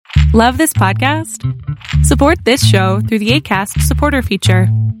Love this podcast? Support this show through the Acast supporter feature.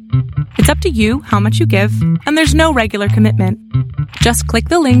 It's up to you how much you give, and there's no regular commitment. Just click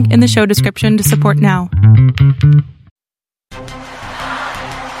the link in the show description to support now.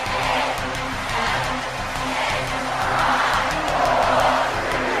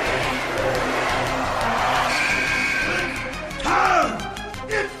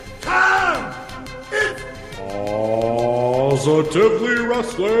 Positively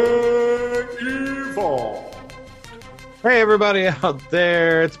Wrestling Evolved. Hey, everybody out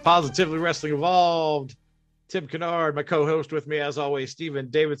there. It's Positively Wrestling Evolved. Tim Kennard, my co-host with me, as always,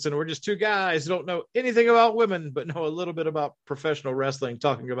 Steven Davidson. We're just two guys who don't know anything about women, but know a little bit about professional wrestling,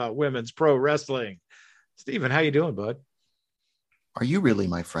 talking about women's pro wrestling. Steven, how you doing, bud? Are you really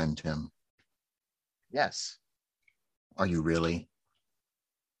my friend, Tim? Yes. Are you really?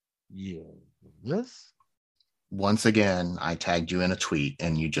 Yes. Once again, I tagged you in a tweet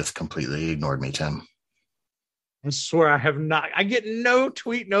and you just completely ignored me, Tim. I swear I have not. I get no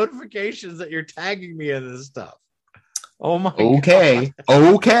tweet notifications that you're tagging me in this stuff. Oh my God.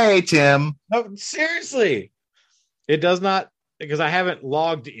 Okay, Tim. No, seriously. It does not, because I haven't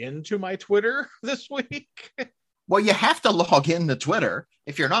logged into my Twitter this week. Well, you have to log in to Twitter.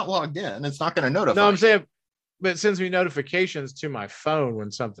 If you're not logged in, it's not going to notify. No, I'm saying, but it sends me notifications to my phone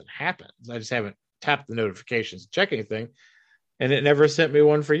when something happens. I just haven't tapped the notifications to check anything, and it never sent me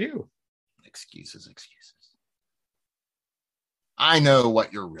one for you. Excuses. I know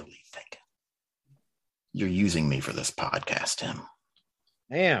what you're really thinking. You're using me for this podcast, Tim.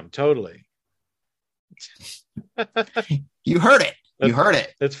 I am, totally. You heard it. You heard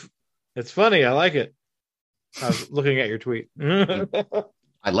it. It's funny. I like it. I was looking at your tweet. I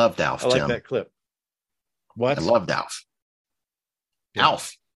loved Alf, Tim. I like Tim. that clip. What? I loved Alf. Yeah.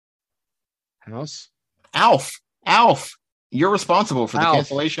 Alf. You're responsible for the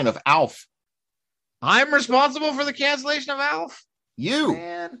cancellation of Alf. I'm responsible for the cancellation of Alf? You.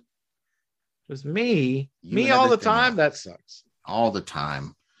 Man. It was me. Me all the time? That sucks. All the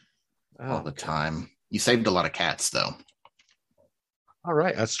time. All the time. You saved a lot of cats, though. All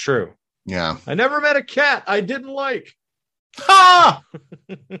right. That's true. Yeah. I never met a cat I didn't like. Ha!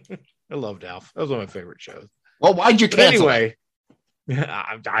 I loved Alf. That was one of my favorite shows. Well, why'd you cancel it?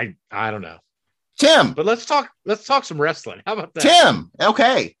 Anyway, I don't know. Tim. But let's talk some wrestling. How about that? Tim.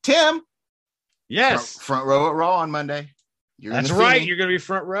 Okay. Tim. Yes. Front row at Raw on Monday. That's right. You're going to be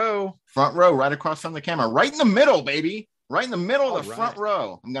front row. Front row, right across from the camera. Right in the middle, baby. Right in the middle of the front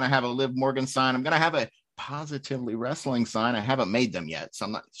row. I'm going to have a Liv Morgan sign. I'm going to have a Positively Wrestling sign. I haven't made them yet, so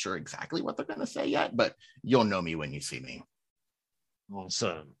I'm not sure exactly what they're going to say yet, but you'll know me when you see me.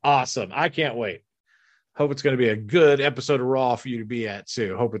 Awesome. I can't wait. Hope it's going to be a good episode of Raw for you to be at,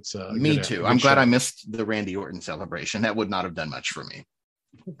 too. Hope it's me too. I'm glad I missed the Randy Orton celebration. That would not have done much for me.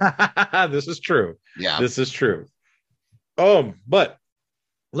 This is true. Yeah, this is true. But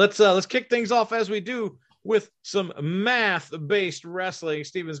let's kick things off as we do with some math-based wrestling.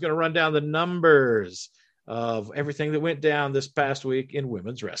 Steven's going to run down the numbers of everything that went down this past week in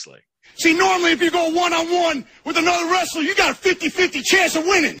women's wrestling. See, normally if you go one-on-one with another wrestler, you got a 50-50 chance of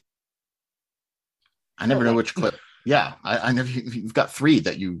winning. I never know which clip. Yeah, I never. You've got three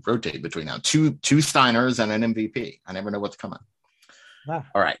that you rotate between now. Two Steiners and an MVP. I never know what's coming. All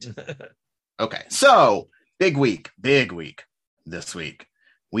right. Okay. So big week this week.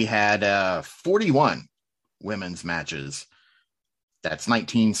 We had 41 women's matches. That's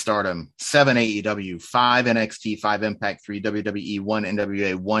 19 Stardom, 7 AEW, 5 NXT, 5 Impact, 3 WWE, 1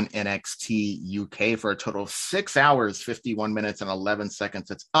 NWA, 1 NXT UK for a total of 6 hours, 51 minutes, and 11 seconds.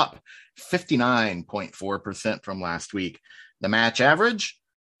 It's up 59.4% from last week. The match average,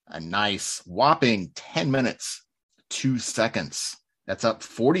 a nice whopping 10 minutes, 2 seconds. That's up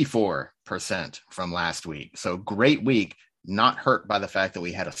 44% from last week. So great week, not hurt by the fact that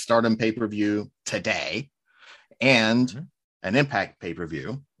we had a Stardom pay-per-view today and an Impact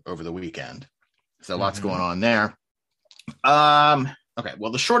pay-per-view over the weekend. So lots going on there. Okay,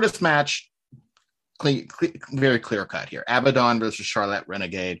 well, the shortest match, very clear cut here. Abaddon versus Charlotte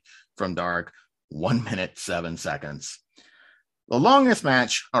Renegade from Dark, 1 minute, 7 seconds. The longest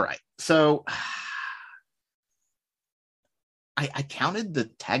match, all right, so I counted the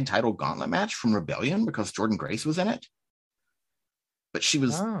tag title gauntlet match from Rebellion because Jordynne Grace was in it. But she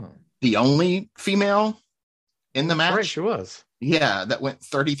was the only female in the match. Right, she was. Yeah, that went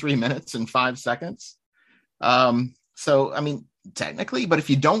 33 minutes and 5 seconds. So, I mean, technically, but if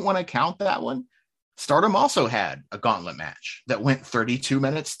you don't want to count that one, Stardom also had a gauntlet match that went 32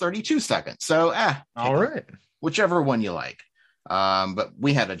 minutes, 32 seconds. So, all right. Whichever one you like. But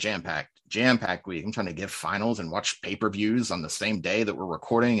we had a jam-packed jam-packed week. I'm trying to give finals and watch pay-per-views on the same day that we're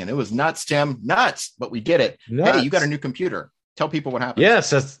recording, and it was nuts, Tim. Nuts, but we did it. Nuts. Hey, you got a new computer. Tell people what happened. Yes,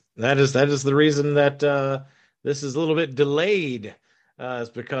 that is the reason that this is a little bit delayed.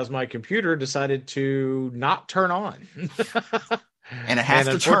 It's because my computer decided to not turn on. And it has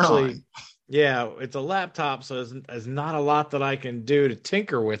to turn on. Yeah, it's a laptop, so there's not a lot that I can do to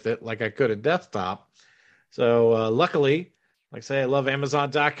tinker with it like I could a desktop. So luckily, like I say, I love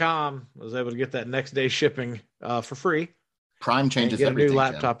Amazon.com. I was able to get that next day shipping for free. Prime changes get everything. A new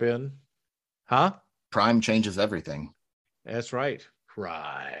laptop in. Huh? Prime changes everything. That's right.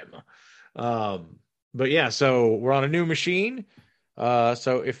 Prime. But yeah, so we're on a new machine.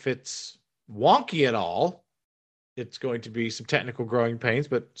 So if it's wonky at all, it's going to be some technical growing pains,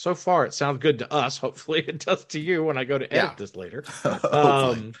 but so far it sounds good to us. Hopefully it does to you when I go to edit this later.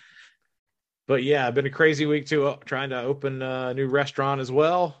 But yeah, been a crazy week too, trying to open a new restaurant as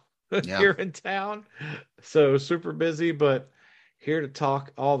well here in town. So super busy, but here to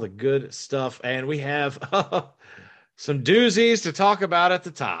talk all the good stuff. And we have some doozies to talk about at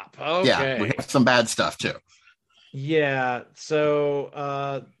the top. Okay. Yeah, we have some bad stuff too. Yeah.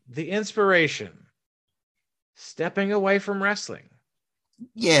 So the inspiration, stepping away from wrestling.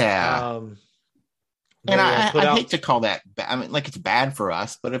 Yeah. And I hate to call that bad. I mean, like, it's bad for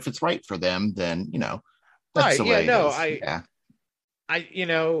us, but if it's right for them, then, that's the way it is.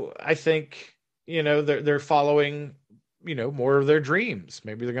 I think, they're following, more of their dreams.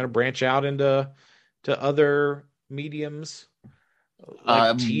 Maybe they're going to branch out into other mediums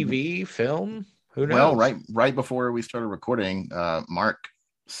like TV, film. Who knows? Well, right before we started recording, Mark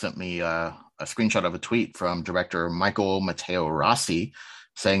sent me a screenshot of a tweet from director Michael Matteo Rossi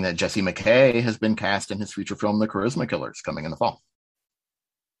saying that Jesse McKay has been cast in his feature film, The Charisma Killers, coming in the fall.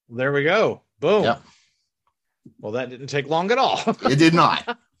 There we go. Boom. Yep. Well, that didn't take long at all. It did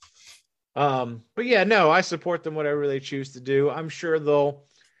not. But yeah, no, I support them, whatever they choose to do. I'm sure they'll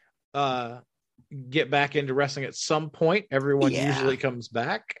get back into wrestling at some point. Everyone usually comes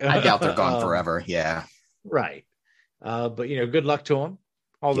back. I doubt they're gone forever. Yeah. Right. But, good luck to them.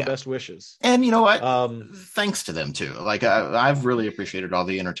 All the best wishes. And you know what? Thanks to them too. Like, I've really appreciated all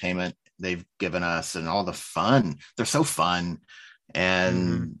the entertainment they've given us and all the fun. They're so fun.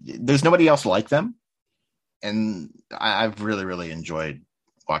 And there's nobody else like them. And I've really, really enjoyed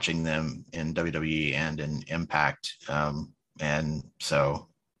watching them in WWE and in Impact. And so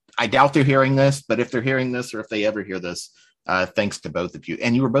I doubt they're hearing this, but if they're hearing this, or if they ever hear this, thanks to both of you.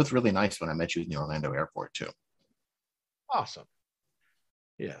 And you were both really nice when I met you in the Orlando airport too. Awesome.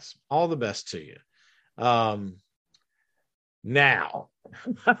 Yes. All the best to you. Now,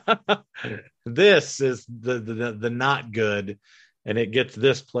 this is the not good, and it gets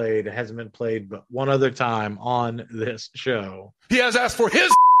this played. It hasn't been played but one other time on this show. He has asked for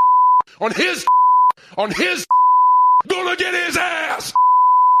his on his gonna get his ass.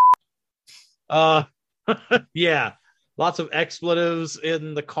 Yeah. Lots of expletives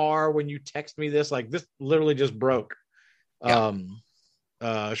in the car when you text me this. Like, this literally just broke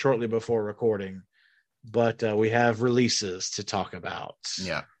shortly before recording. But we have releases to talk about.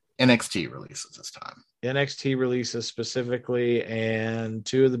 Yeah. NXT releases this time. NXT releases specifically, and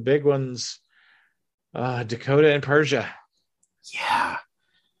two of the big ones, Dakota and Persia. Yeah.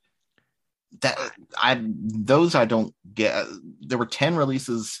 Those I don't get. There were 10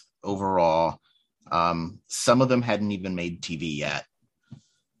 releases overall. Some of them hadn't even made TV yet.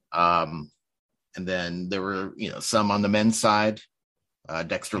 And then there were, some on the men's side.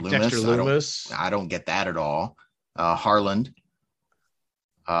 Dexter Lumis. I don't get that at all. Harland.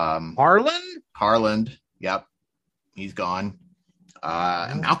 Harland. Yep. He's gone.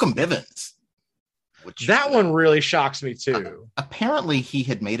 Malcolm Bivens. That one really shocks me too. Apparently he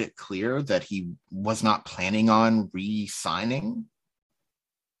had made it clear that he was not planning on re-signing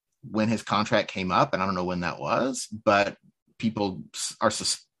when his contract came up. And I don't know when that was, but people are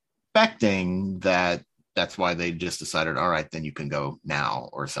suspecting that that's why they just decided, all right, then you can go now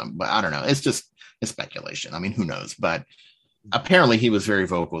or something. But I don't know. It's speculation. I mean, who knows? But apparently he was very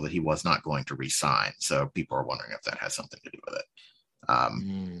vocal that he was not going to re-sign. So people are wondering if that has something to do with it.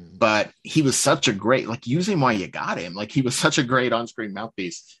 But he was such a great, use him while you got him. He was such a great on-screen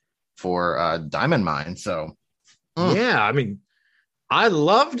mouthpiece for Diamond Mine. So yeah, I mean, I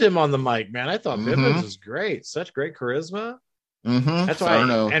loved him on the mic, man. I thought Bivens was great. Such great charisma. That's why. I don't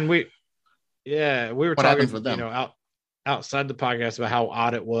know. And we were talking with them, outside the podcast about how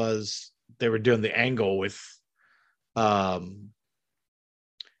odd it was. They were doing the angle with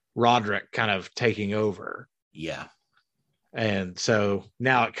Roderick kind of taking over. Yeah. And so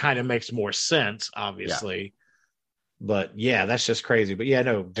now it kind of makes more sense, obviously. But yeah, that's just crazy. But yeah,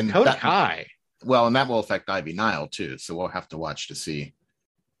 no, Dakota Kai. Well, and that will affect Ivy Nile too. So we'll have to watch to see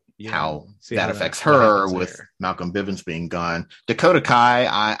how that affects her with there. Malcolm Bivens being gone. Dakota Kai,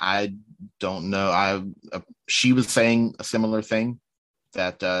 I don't know. She was saying a similar thing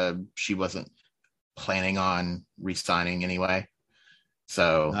that she wasn't planning on re-signing anyway.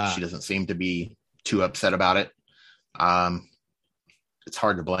 So she doesn't seem to be too upset about it. It's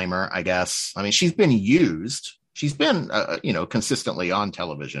hard to blame her, I guess. I mean, she's been used. She's been, consistently on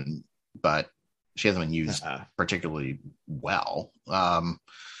television, but she hasn't been used particularly well.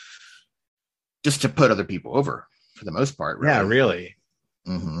 Just to put other people over for the most part. Really. Yeah, really.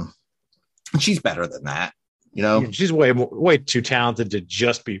 Mm-hmm. And she's better than that. You know, she's way too talented to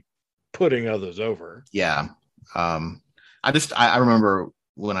just be putting others over. Yeah. I remember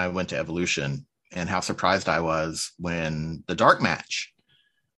when I went to Evolution and how surprised I was when the dark match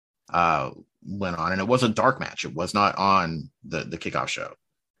went on, and it was a dark match. It was not on the kickoff show.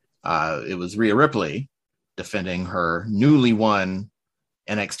 It was Rhea Ripley defending her newly won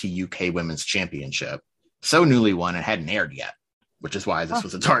NXT UK Women's Championship. So newly won, it hadn't aired yet, which is why this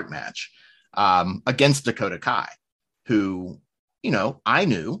was a dark match against Dakota Kai, who, I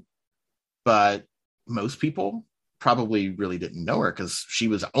knew, but most people probably really didn't know her because she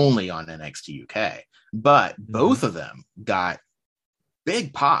was only on NXT UK. But both of them got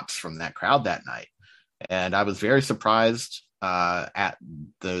big pops from that crowd that night. And I was very surprised at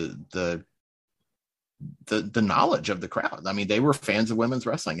the knowledge of the crowd. I mean, they were fans of women's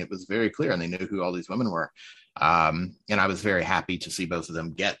wrestling. It was very clear, and they knew who all these women were. And I was very happy to see both of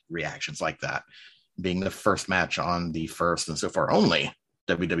them get reactions like that, being the first match on the first and so far only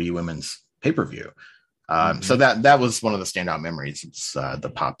WWE Women's pay-per-view. So that was one of the standout memories. It's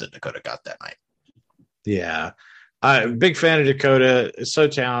the pop that Dakota got that night. Yeah. I'm a big fan of Dakota. Is so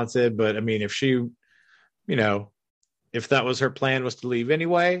talented, but I mean, if she, if that was her plan, was to leave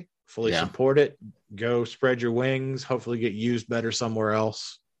anyway, fully support it, go spread your wings, hopefully get used better somewhere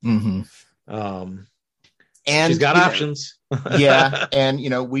else. Mm-hmm. And she's got options. Yeah. And,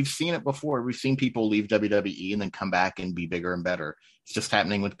 we've seen it before. We've seen people leave WWE and then come back and be bigger and better. It's just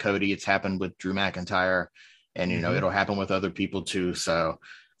happening with Cody. It's happened with Drew McIntyre, and, it'll happen with other people too. So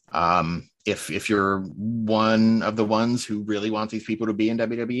if you're one of the ones who really want these people to be in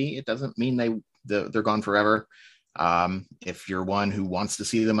WWE, it doesn't mean they're gone forever. If you're one who wants to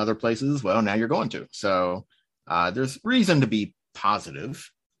see them other places, well, now you're going to. So there's reason to be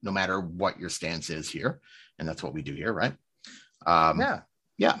positive, no matter what your stance is here. And that's what we do here, right? Yeah.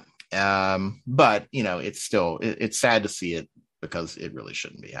 But, it's still, it's sad to see it because it really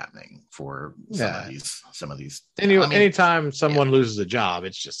shouldn't be happening for some of these. Anytime someone loses a job,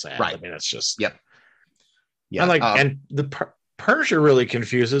 it's just sad. Right. I mean, it's just. Yep. Yeah. And the Persia really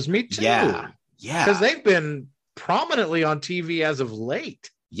confuses me too. Yeah. Because they've been prominently on TV as of late.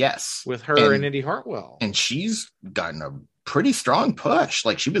 Yes. With her and Indy Hartwell. And she's gotten a pretty strong push.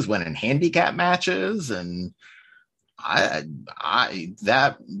 Like, she was winning handicap matches, and that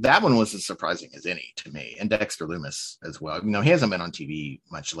one was as surprising as any to me. And Dexter Lumis as well. He hasn't been on TV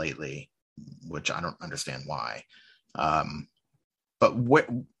much lately, which I don't understand why. But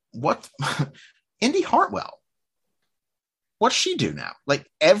what Indy Hartwell, what's she do now? Like,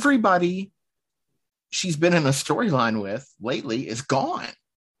 everybody she's been in a storyline with lately is gone.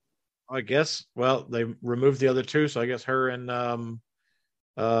 I guess. Well, they removed the other two, so I guess her and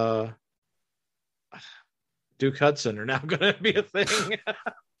Duke Hudson are now going to be a thing.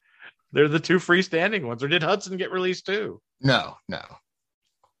 They're the two freestanding ones. Or did Hudson get released too? No.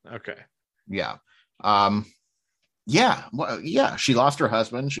 Okay. Yeah. Yeah. Well, yeah. She lost her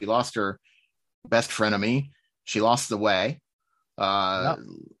husband. She lost her best frenemy. She lost the way.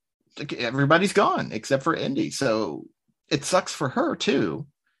 Everybody's gone except for Indy. So it sucks for her too.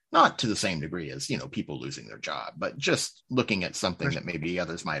 Not to the same degree as, people losing their job, but just looking at something that maybe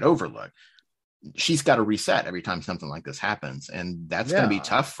others might overlook. She's got to reset every time something like this happens, and that's going to be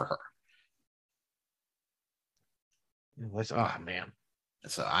tough for her. Oh man.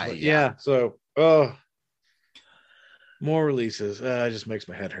 So more releases. It just makes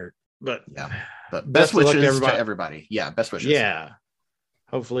my head hurt. But best wishes to everybody. Yeah, best wishes. Yeah.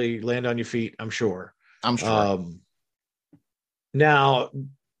 Hopefully land on your feet, I'm sure. Now,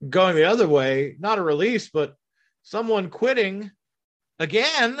 going the other way, not a release, but someone quitting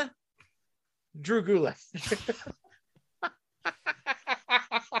again, Drew Gulak.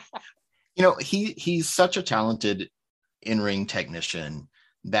 He's such a talented in-ring technician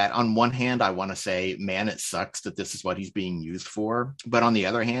that on one hand, I want to say, man, it sucks that this is what he's being used for. But on the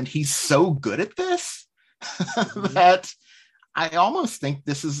other hand, he's so good at this that I almost think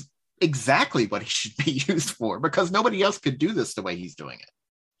this is exactly what he should be used for, because nobody else could do this the way he's doing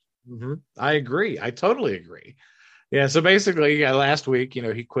it. Mm-hmm. I agree. I totally agree. Yeah. So basically, last week,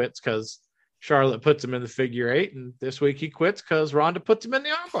 he quits because Charlotte puts him in the figure 8, and this week he quits because Ronda puts him in the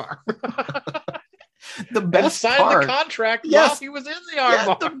armbar. The best signed part, the contract while he was in the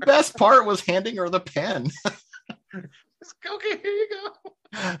armbar. The best part was handing her the pen. Okay, here you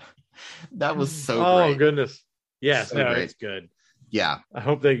go. That was so great. Oh goodness. Yes, So great. it's good. Yeah. I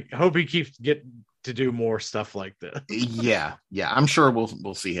hope he keeps getting to do more stuff like this. Yeah. I'm sure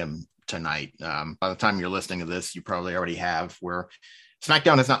we'll see him tonight. By the time you're listening to this, you probably already have. Where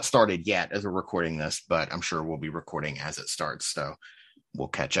SmackDown has not started yet as we're recording this, but I'm sure we'll be recording as it starts, so we'll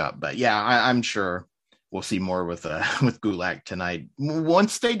catch up. But yeah, I'm sure we'll see more with Gulak tonight.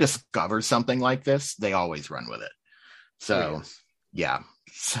 Once they discover something like this, they always run with it. So yes. Yeah.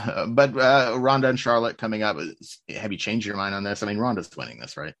 So, but Ronda and Charlotte coming up. Have you changed your mind on this? I mean, Ronda's winning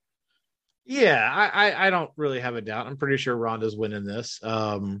this, right? Yeah, I don't really have a doubt. I'm pretty sure Ronda's winning this.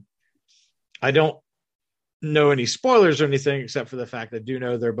 I don't know any spoilers or anything except for the fact I do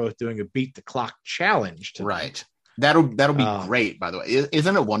know they're both doing a beat the clock challenge tonight. Right. That'll be great, by the way.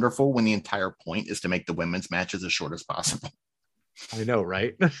 Isn't it wonderful when the entire point is to make the women's matches as short as possible? I know,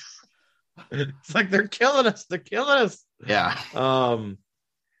 right? It's like they're killing us. Yeah.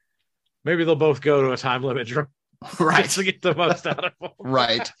 Maybe they'll both go to a time limit right just to get the most out of them.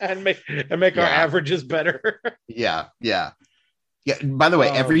 Right. and make our averages better. Yeah. By the way,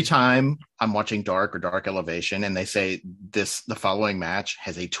 every time I'm watching Dark or Dark Elevation and they say the following match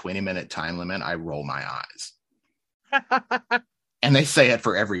has a 20-minute time limit, I roll my eyes. And they say it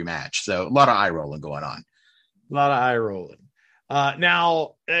for every match. So a lot of eye rolling going on. A lot of eye rolling.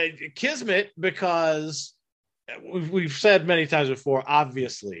 Now, Kismet, because we've said many times before,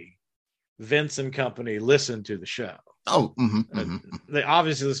 obviously, Vince and company listen to the show. Oh, They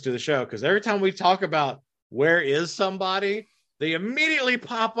obviously listen to the show because every time we talk about where is somebody, they immediately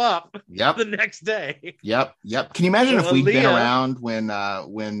pop up the next day. Yep. Can you imagine if we'd been around when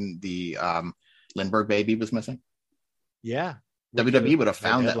the Lindbergh baby was missing? Yeah. WWE would have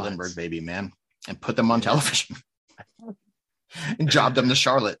found that Lindbergh baby, man, and put them on television and jobbed them to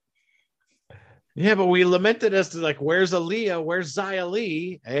Charlotte. Yeah, but we lamented as to like, where's Aaliyah? Where's Xia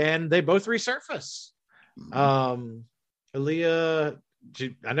Li? And they both resurface. Aaliyah,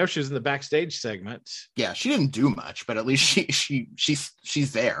 I know she was in the backstage segment. Yeah, she didn't do much, but at least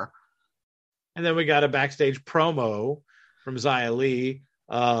she's there. And then we got a backstage promo from Xia Li,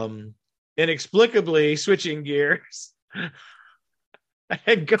 inexplicably switching gears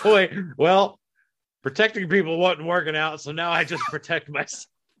and going, well, protecting people wasn't working out, so now I just protect myself.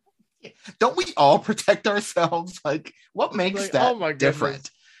 Don't we all protect ourselves? Like, what makes that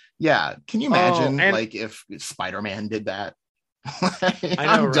different? Yeah. Can you imagine if Spider-Man did that? I know,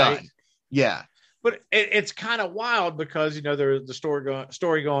 I'm right? done. Yeah. But it's kind of wild because, there's the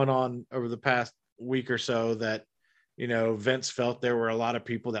story going on over the past week or so that, Vince felt there were a lot of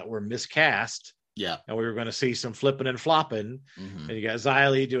people that were miscast. Yeah. And we were going to see some flipping and flopping. Mm-hmm. And you got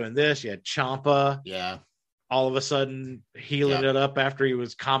Xia Li doing this. You had Ciampa. Yeah. All of a sudden healing it up after he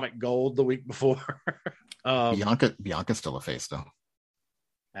was Comic Gold the week before. Bianca's still a face though.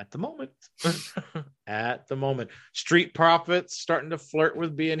 At the moment. Street Profits starting to flirt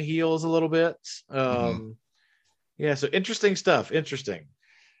with being heels a little bit. Yeah, so interesting stuff. Interesting.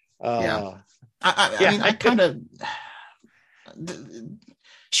 I mean, I kind of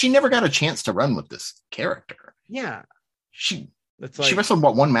she never got a chance to run with this character. Yeah. She wrestled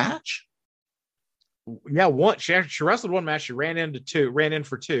one match? Yeah, one. She wrestled one match. She ran in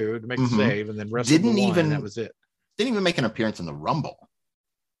for two to make the save, and then wrestled and that was it. Didn't even make an appearance in the Rumble.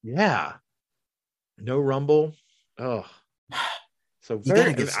 Yeah, no Rumble. Oh, so you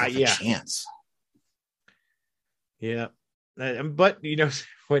gotta give stuff a chance. Yeah, but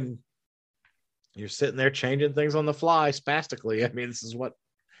when you're sitting there changing things on the fly spastically, I mean, this is what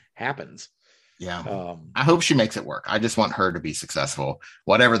happens. Yeah, I hope she makes it work. I just want her to be successful,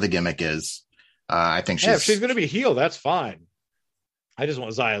 whatever the gimmick is. I think if she's going to be healed, that's fine. I just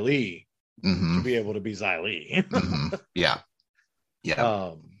want Xia Li to be able to be Xia Li. Yeah.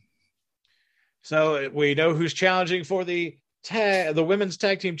 So we know who's challenging for the women's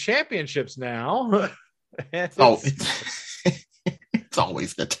tag team championships now. It's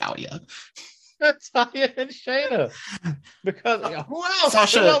always Natalya. Natalya and Shayna. Because who else?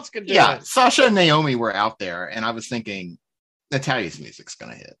 Sasha, who else can do it? Sasha and Naomi were out there, and I was thinking Natalya's music's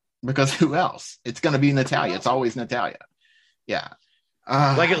going to hit. Because who else? It's going to be Natalya. It's always Natalya. Yeah.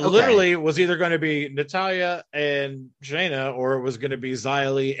 It literally was either going to be Natalya and Shayna, or it was going to be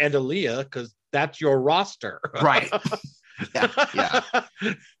Xia Li and Aaliyah, because that's your roster. Right. Yeah.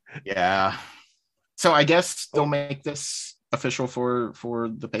 Yeah. So I guess they'll Oh, make this official for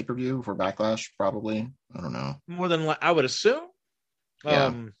the pay-per-view for Backlash, probably. I don't know. more than I would assume. Yeah.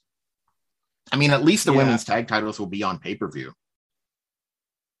 Um, I mean, at least the yeah, women's tag titles will be on pay-per-view,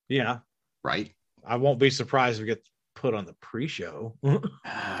 yeah. right? I won't be surprised if it gets put on the pre-show.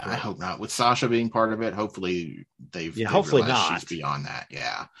 I hope not. With Sasha being part of it, hopefully they've Hopefully realized not. she's beyond that.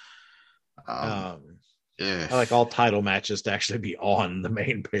 Yeah. I like all title matches to actually be on the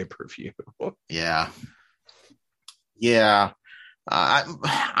main pay-per-view. Yeah. Yeah.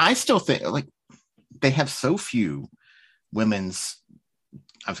 I still think like they have so few women's,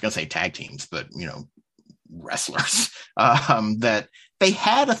 I was going to say tag teams, but wrestlers, that they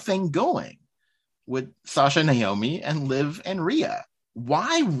had a thing going with Sasha, Naomi, and Liv and Rhea.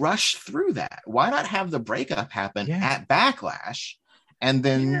 Why rush through that? Why not have the breakup happen at Backlash? And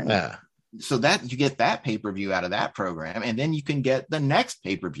then so that you get that pay-per-view out of that program, and then you can get the next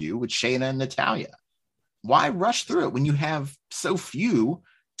pay-per-view with Shayna and Natalya. Why rush through it when you have so few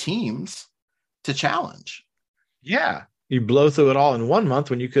teams to challenge? Yeah. You blow through it all in 1 month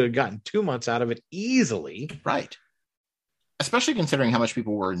when you could have gotten 2 months out of it easily. Right. Especially considering how much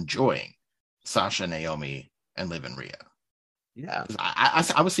people were enjoying Sasha, Naomi, and Liv and Rhea. Yeah.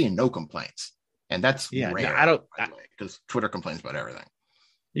 I was seeing no complaints. And that's rare. No, I don't, because Twitter complains about everything.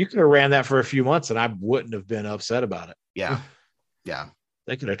 You could have ran that for a few months and I wouldn't have been upset about it. Yeah. Yeah.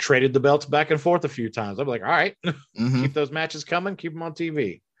 They could have traded the belts back and forth a few times. I'd be like, all right, keep those matches coming, keep them on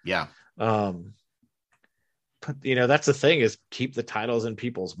TV. Yeah. But that's the thing, is keep the titles in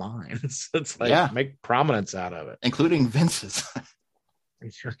people's minds. It's like, make prominence out of it, including Vince's.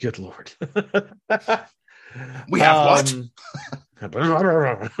 Good Lord. We have what?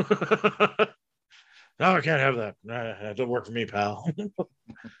 No, I can't have that. That don't work for me, pal.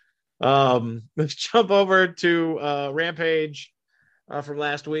 Let's jump over to Rampage from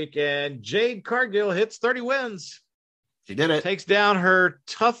last week, and Jade Cargill hits 30 wins. She did it. Takes down her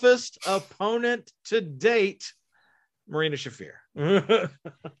toughest opponent to date, Marina Shafir.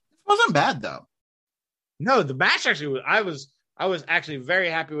 Wasn't bad though. No, the match actually I was actually very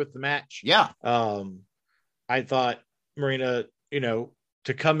happy with the match. Yeah. I thought Marina,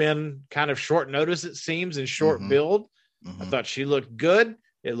 to come in kind of short notice, it seems, in short build. I thought she looked good.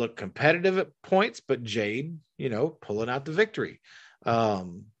 It looked competitive at points, but Jade, pulling out the victory.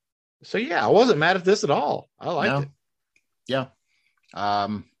 So yeah, I wasn't mad at this at all. I liked it. Yeah.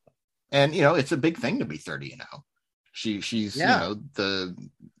 And it's a big thing to be 30 and 0. She's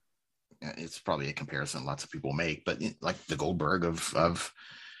it's probably a comparison lots of people make, but like the Goldberg of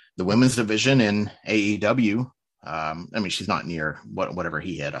the women's division in AEW. I mean, she's not near whatever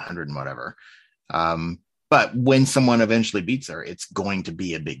he hit, 100 and whatever. But when someone eventually beats her, it's going to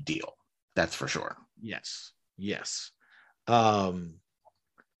be a big deal. That's for sure. Yes. It's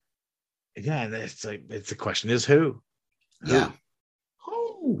the question is who? Yeah.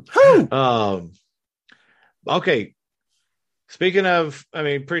 Who? Okay. Speaking of,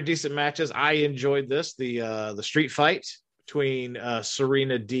 pretty decent matches. I enjoyed this. The street fight between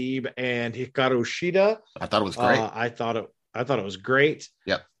Serena Deeb and Hikaru Shida. I thought it was great. I thought it was great.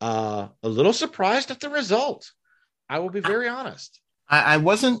 Yep. A little surprised at the result. I will be very honest. I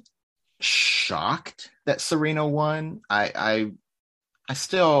wasn't shocked that Serena won. I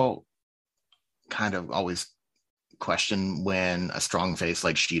still kind of always question when a strong face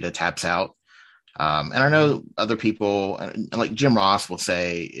like Shida taps out. And I know other people, like Jim Ross, will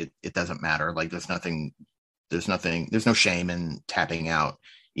say it doesn't matter. Like there's no shame in tapping out,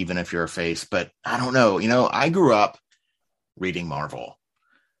 even if you're a face. But I don't know. I grew up reading Marvel,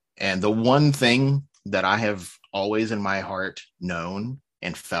 and the one thing that I have always in my heart known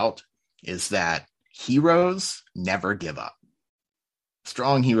and felt is that heroes never give up.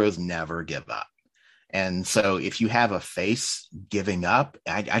 Strong heroes never give up. And so if you have a face giving up,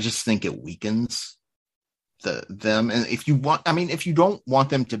 I just think it weakens them. And if you don't want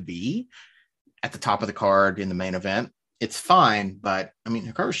them to be at the top of the card in the main event, it's fine. But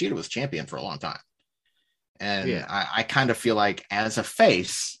Hikaru Shida was champion for a long time. And I kind of feel like as a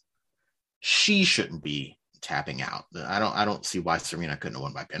face, she shouldn't be tapping out. I don't see why Serena couldn't have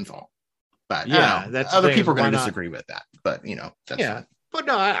won by pinfall. But that's other people are going to disagree with that. But that's fine. But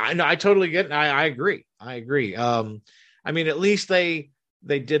no, I totally get it. I agree. At least they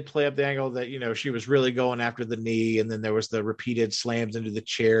did play up the angle that, she was really going after the knee, and then there was the repeated slams into the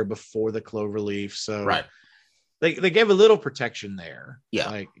chair before the cloverleaf. So right. They gave a little protection there. Yeah.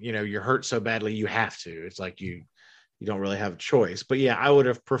 Like, you're hurt so badly, you have to. It's like you don't really have a choice. But yeah, I would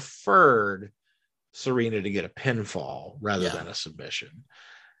have preferred Serena to get a pinfall rather than a submission.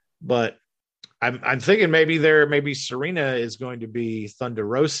 But I'm thinking maybe Serena is going to be Thunder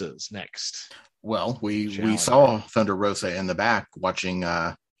Rosa's next. Well, we Challenger. saw Thunder Rosa in the back watching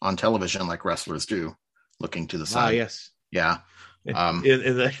on television like wrestlers do, looking to the side. Yes. Yeah. In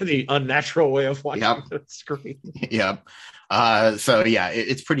the unnatural way of watching the screen. Yep. So yeah,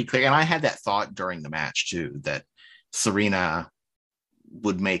 it's pretty clear. And I had that thought during the match too, that Serena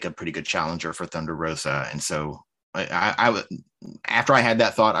would make a pretty good challenger for Thunder Rosa. And so I after I had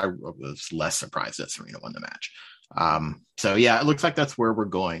that thought, I was less surprised that Serena won the match. So yeah, it looks like that's where we're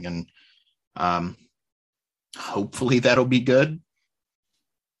going. And hopefully that'll be good.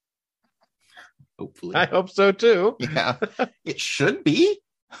 Hopefully. I hope so too. Yeah, it should be.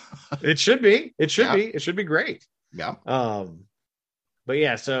 It should be. It should be. It should be great. Yeah. But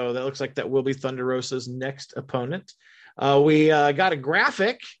yeah, so that looks like that will be Thunder Rosa's next opponent. We got a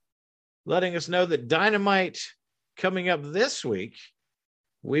graphic letting us know that Dynamite coming up this week,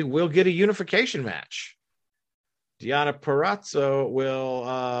 we will get a unification match. Deonna Purrazzo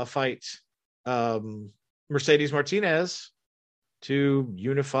will fight Mercedes Martinez to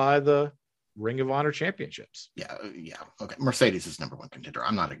unify the Ring of Honor championships. Yeah. Okay. Mercedes is number one contender.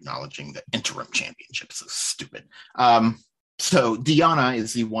 I'm not acknowledging the interim championship. So stupid. So Deonna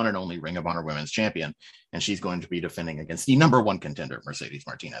is the one and only Ring of Honor Women's Champion, and she's going to be defending against the number one contender, Mercedes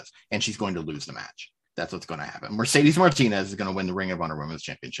Martinez, and she's going to lose the match. That's what's going to happen. Mercedes Martinez is going to win the Ring of Honor Women's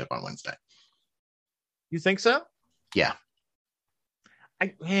Championship on Wednesday. You think so? Yeah.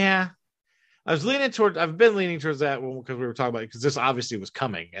 I've been leaning towards that one because we were talking about it, because this obviously was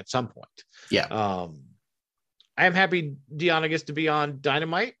coming at some point. Yeah. I am happy Deonna gets to be on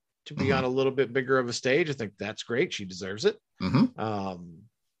Dynamite, to be on a little bit bigger of a stage. I think that's great. She deserves it.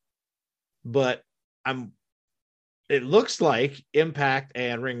 But it looks like Impact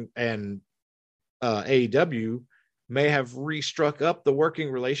and Ring and AEW may have restruck up the working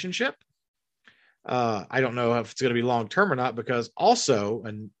relationship. I don't know if it's going to be long-term or not, because also,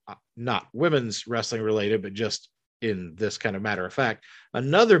 and not women's wrestling related, but just in this kind of matter of fact,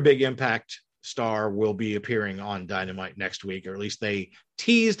 another big Impact star will be appearing on Dynamite next week, or at least they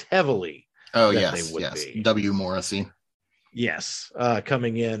teased heavily. Oh, yes. W. Morrissey. Yes.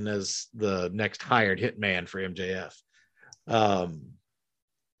 Coming in as the next hired hitman for MJF.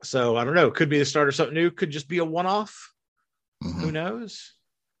 So I don't know. Could be the start of something new. Could just be a one-off. Who knows?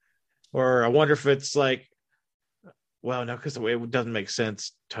 Or I wonder if it's like, well, no, because it doesn't make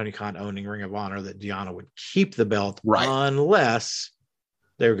sense, Tony Khan owning Ring of Honor, that Deonna would keep the belt, right, unless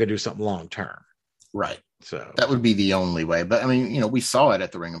they were going to do something long term. Right. So that would be the only way. But I mean, we saw it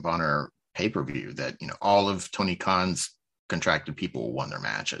at the Ring of Honor pay-per-view that, all of Tony Khan's contracted people won their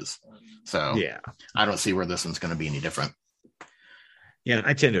matches. So yeah, I don't see where this one's going to be any different. Yeah,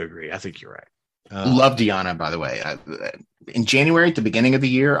 I tend to agree. I think you're right. Love Deonna, by the way. In January, at the beginning of the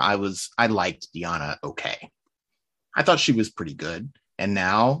year, I liked Deonna okay. I thought she was pretty good. And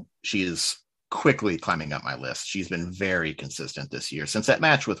now she is quickly climbing up my list. She's been very consistent this year. Since that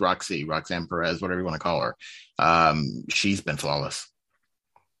match with Roxanne Perez, whatever you want to call her, she's been flawless.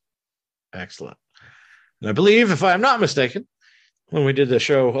 Excellent. And I believe, if I'm not mistaken, when we did the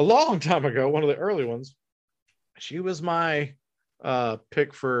show a long time ago, one of the early ones, she was my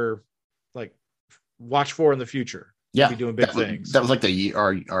pick for like watch for in the future. Yeah, be doing big things. That was like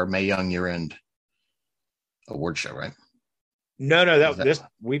our Mae Young year-end award show, right? No, that's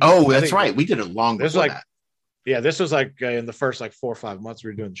right. We did it long before that. Yeah, this was like in the first 4 or 5 months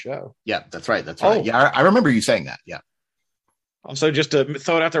we were doing the show. Yeah, that's right. Yeah, I remember you saying that. Yeah. Also, just to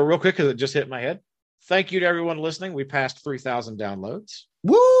throw it out there real quick because it just hit my head. Thank you to everyone listening. We passed 3,000 downloads.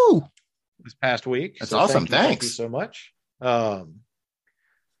 Woo! This past week. That's awesome. Thank you so much. But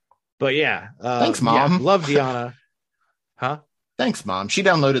yeah. Thanks, Mom. Yeah, love Deonna. Huh? Thanks, Mom. She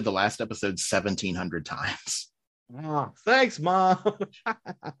downloaded the last episode 1,700 times. Oh, thanks, Mom.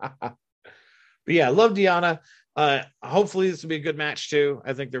 But yeah, love Deonna. Hopefully this will be a good match too.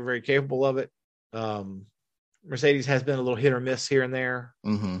 I think they're very capable of it. Mercedes has been a little hit or miss here and there.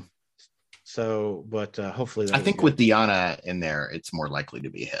 So, but hopefully I think with Deonna in there, it's more likely to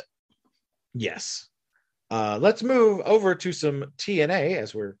be a hit. Yes. Let's move over to some TNA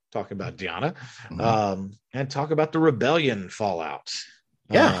as we're talking about Deonna, and talk about the Rebellion fallout.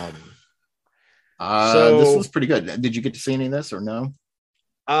 Yeah. This was pretty good. Did you get to see any of this or no?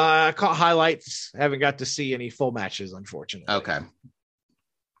 I caught highlights. Haven't got to see any full matches, unfortunately. Okay.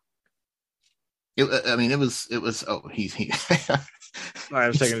 It was. Oh, he's. I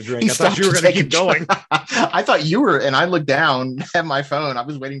was taking a drink. I thought you were going to keep going. I thought you were, and I looked down at my phone. I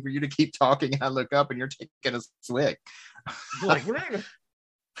was waiting for you to keep talking, and I look up, and you're taking a swig. Like,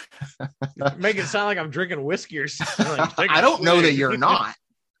 make it sound like I'm drinking whiskey or something. I don't know that you're not.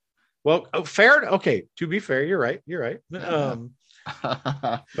 Well, fair. Okay, to be fair, you're right. You're right.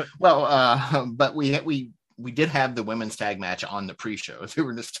 But we did have the women's tag match on the pre-show. So we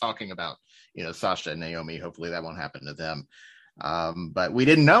were just talking about, Sasha and Naomi. Hopefully that won't happen to them. But we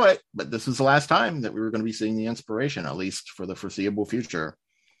didn't know it. But this was the last time that we were going to be seeing the Inspiration, at least for the foreseeable future.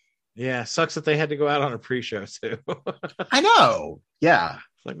 Yeah, sucks that they had to go out on a pre-show too. I know. Yeah,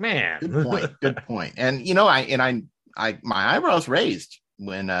 like, man, good point. Good point. And I my eyebrows raised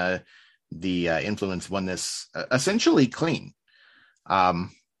when the Influence won this essentially clean. I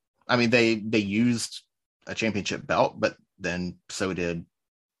mean, they used a championship belt, but then so did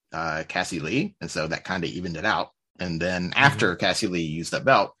Cassie Lee, and so that kind of evened it out. And then after Cassie Lee used that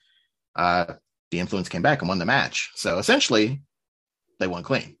belt, the Influence came back and won the match. So essentially, they won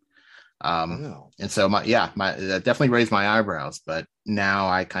clean. And so that definitely raised my eyebrows, but now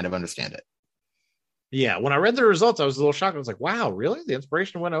I kind of understand it. Yeah, when I read the results, I was a little shocked. I was like, "Wow, really? The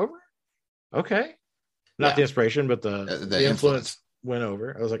Inspiration went over?" Okay, not the Inspiration, but the Influence went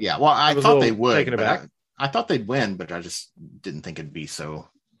over. I was like, "Yeah, well, I thought they would." Taken aback. I thought they'd win, but I just didn't think it'd be so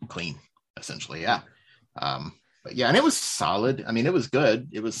clean. Essentially, yeah. But yeah, and it was solid. I mean, it was good.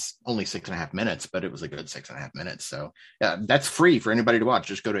 It was only 6.5 minutes, but it was a good 6.5 minutes. So yeah, that's free for anybody to watch.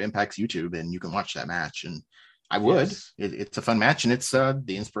 Just go to Impact's YouTube and you can watch that match. And I would. Yes. It's a fun match, and it's the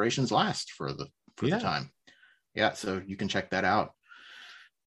Inspiration's last for the time. Yeah, so you can check that out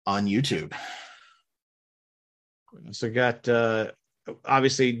on YouTube. So got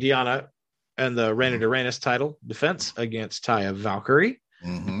obviously Deonna and the Reina de Reinas title defense against Taya Valkyrie,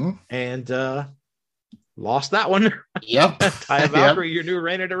 and lost that one. Yep. Taya Valkyrie, your new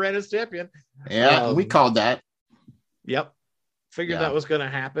Reina de Reinas champion. Yeah, we called that. Yep. Figured that was going to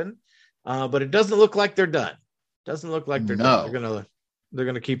happen, but it doesn't look like they're done. Doesn't look like they're done. They're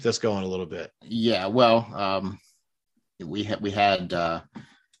gonna keep this going a little bit. Yeah. Well, we had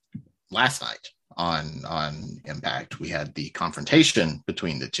last night on Impact, we had the confrontation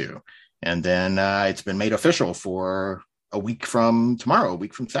between the two, and then it's been made official for a week from tomorrow, a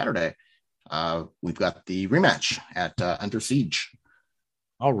week from Saturday. We've got the rematch at Under Siege.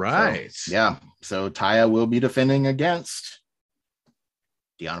 All right. So Taya will be defending against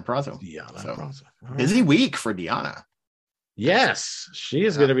Deonna Purrazzo. Purrazzo. Busy week for Deonna. Yes, she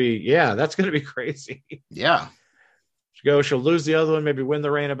is going to be. Yeah, that's going to be crazy. Yeah. She'll lose the other one, maybe win the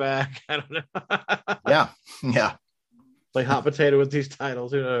Reina back. I don't know. Yeah. Play hot potato with these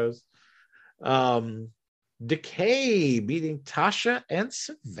titles. Who knows? Decay beating Tasha and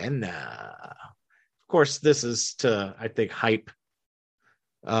Savannah. Of course, this is to, I think, hype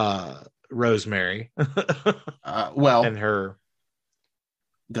Rosemary. And her.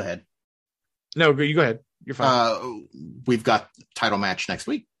 Go ahead. No, you go ahead. You're fine. We've got title match next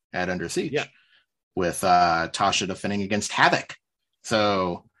week at Under Siege with Tasha defending against Havoc.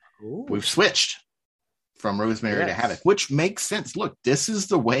 So we've switched from Rosemary to Havoc, which makes sense. Look, this is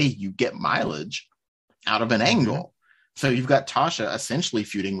the way you get mileage out of an angle. So you've got Tasha essentially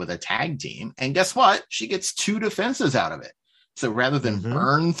feuding with a tag team. And guess what? She gets 2 defenses out of it. So rather than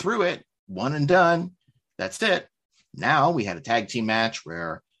burn through it, one and done, that's it. Now we had a tag team match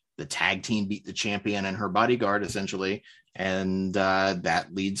where the tag team beat the champion and her bodyguard, essentially. And that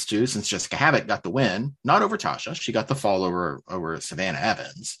leads to, since Jessica Havoc got the win, not over Tasha, she got the fall over Savannah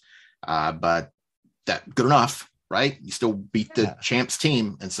Evans. But that good enough, right? You still beat the champs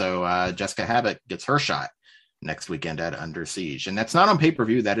team. And so Jessica Havoc gets her shot next weekend at Under Siege. And that's not on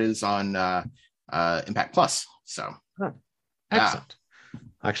pay-per-view. That is on Impact Plus. So excellent.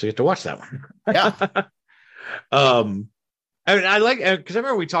 I actually get to watch that one. Yeah. I mean, I like, because I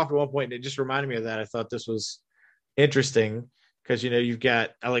remember we talked at one point and it just reminded me of that. I thought this was interesting because, you've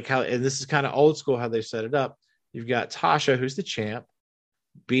got, I like how, and this is kind of old school how they set it up. You've got Tasha, who's the champ,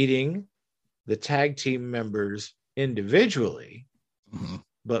 beating the tag team members individually,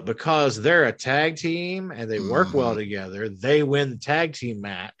 but because they're a tag team and they work well together, they win the tag team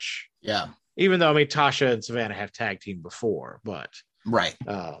match. Yeah. Even though, I mean, Tasha and Savannah have tag team before, but right.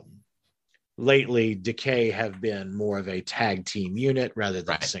 Lately, Decay have been more of a tag team unit rather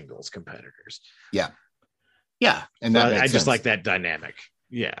than singles competitors. Yeah. And I just like that dynamic.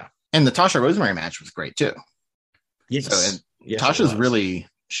 Yeah. And the Tasha Rosemary match was great too. Yes. So, Tasha's really,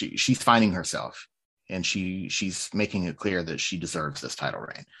 she's finding herself, and she's making it clear that she deserves this title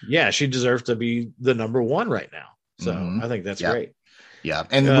reign. Yeah. She deserves to be the number one right now. So I think that's great. Yeah.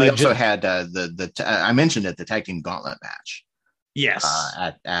 And we also had I mentioned it, the tag team gauntlet match. Yes.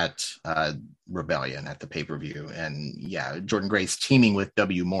 At Rebellion at the pay-per-view. And Jordan Grace teaming with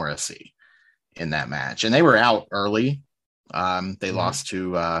W. Morrissey in that match. And they were out early. They lost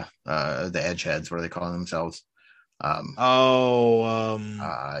to the Edgeheads, what are they calling themselves?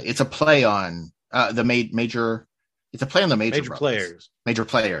 It's a play on the major. It's a play on the major players. Major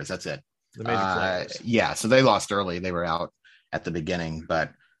players. That's it. The major players. Yeah. So they lost early. They were out at the beginning,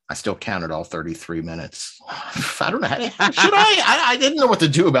 but I still counted all 33 minutes. I don't know. Should I? I didn't know what to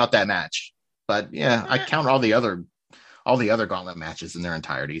do about that match, but yeah, I count all the other gauntlet matches in their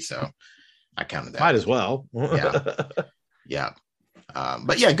entirety. So I counted that. Might as well. Yeah.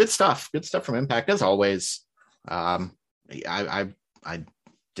 But yeah, good stuff. Good stuff from Impact as always. I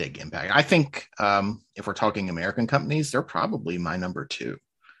dig Impact. I think if we're talking American companies, they're probably my number 2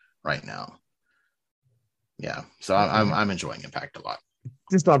 right now. Yeah. So I'm enjoying Impact a lot.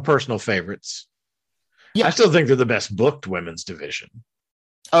 Just on personal favorites. Yeah. I still think they're the best booked women's division.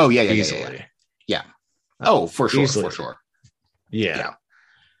 Oh, yeah. Easily. Yeah. Oh, for sure. Easily. For sure. Yeah.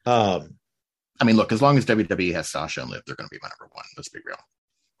 I mean, look, as long as WWE has Sasha and Liv, they're going to be my number 1. Let's be real.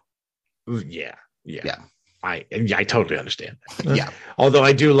 Yeah. I totally understand. Yeah. Although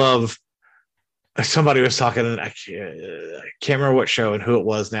I do love, somebody was talking, and I can't remember what show and who it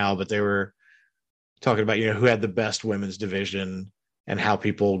was now, but they were talking about, who had the best women's division and how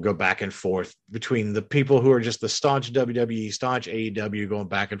people go back and forth between the people who are just the staunch WWE, staunch AEW, going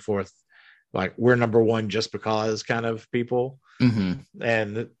back and forth, like we're number 1 just because kind of people. Mm-hmm.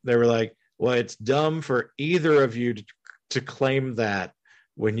 And they were like, well, it's dumb for either of you to claim that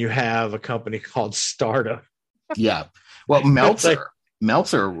when you have a company called Stardom. Yeah. Well,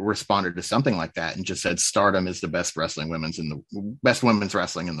 Meltzer responded to something like that and just said Stardom is the best women's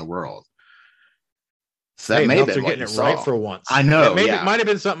wrestling in the world. So that may have been getting it right for once. I know. It might have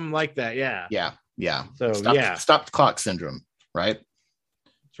been something like that. Yeah. Yeah. So stop the clock syndrome, right?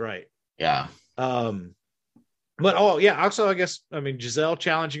 That's right. Yeah. But also I guess Giselle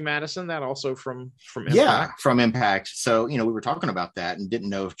challenging Madison, that also from Impact. Yeah, from Impact. So we were talking about that and didn't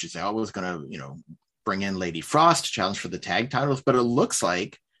know if Giselle was going to bring in Lady Frost to challenge for the tag titles, but it looks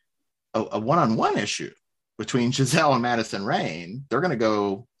like a one-on-one issue between Giselle and Madison Rayne. They're going to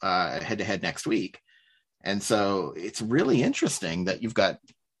go head-to-head next week. And so it's really interesting that you've got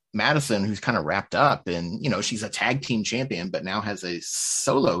Madison, who's kind of wrapped up in, she's a tag team champion, but now has a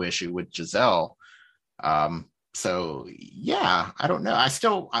solo issue with Giselle. So yeah, I don't know.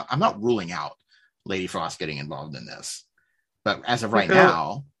 I'm not ruling out Lady Frost getting involved in this, but as of right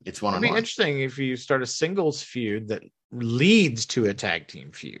now, it's one-on-one. It'd be interesting if you start a singles feud that leads to a tag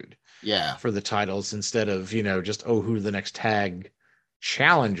team feud. Yeah. For the titles, instead of, just, who the next tag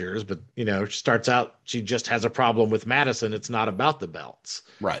challengers, but starts out, she just has a problem with Madison. It's not about the belts.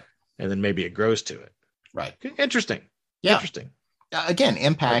 Right. And then maybe it grows to it. Right. Interesting. Yeah. Interesting. Again,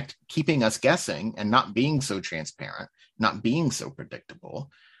 Impact keeping us guessing and not being so transparent, not being so predictable.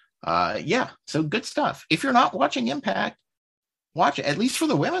 So good stuff. If you're not watching Impact, watch it, at least for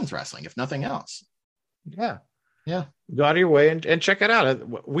the women's wrestling, if nothing else. Yeah. Go out of your way and check it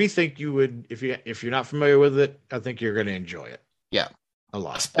out. We think you would, if you're not familiar with it, I think you're going to enjoy it. Yeah. A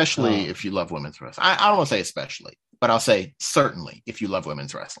lot. Especially if you love women's wrestling. I don't want to say especially, but I'll say certainly if you love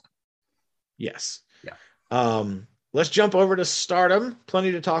women's wrestling. Yes. Yeah. Let's jump over to Stardom.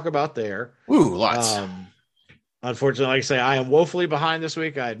 Plenty to talk about there. Ooh, lots. Unfortunately, like I say, I am woefully behind this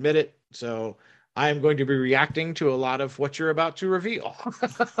week. I admit it. So I am going to be reacting to a lot of what you're about to reveal.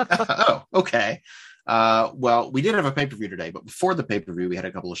 Oh, okay. Well, we did have a pay-per-view today, but before the pay-per-view, we had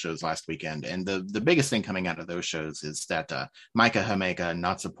a couple of shows last weekend. And the biggest thing coming out of those shows is that Micah Hameka and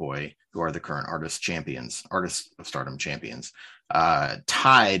Natsupoi, who are the current Artists of Stardom champions,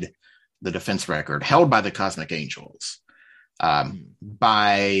 tied the defense record held by the Cosmic Angels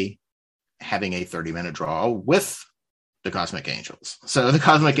by having a 30-minute draw with the Cosmic Angels. So the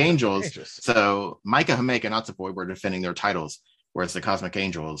Cosmic Angels, so Micah Hameka and Natsupoi were defending their titles, whereas the Cosmic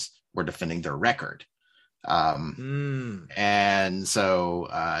Angels were defending their record. And so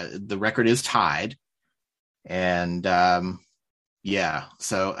the record is tied. And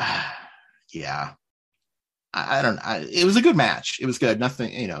it was a good match. It was good.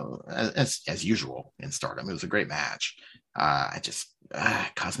 Nothing, as usual in Stardom. It was a great match.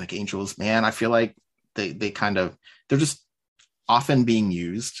 Cosmic Angels, man, I feel like they're just often being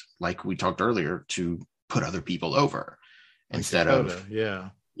used, like we talked earlier, to put other people over instead of. Yeah.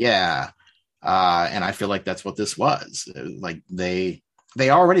 And I feel like that's what this was. Like they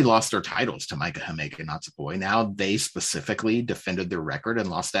already lost their titles to Micah Hameka and Natsupoi. Now they specifically defended their record and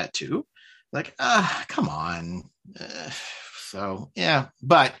lost that too. Like, come on. So, yeah,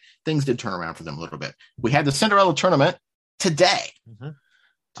 but things did turn around for them a little bit. We had the Cinderella tournament today. Mm-hmm.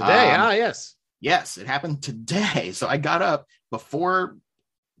 Today, yes. Yes, it happened today. So I got up before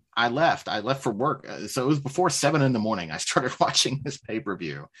I left. I left for work. So it was before 7 a.m. I started watching this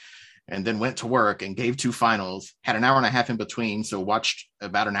pay-per-view. and then went to work and gave 2 finals, had an hour and a half in between. So watched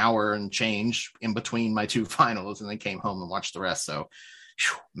about an hour and change in between my 2 finals, and then came home and watched the rest. So,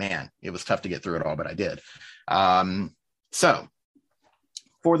 man, it was tough to get through it all, but I did. So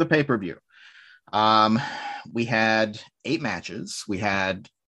for the pay-per-view, we had 8 matches. We had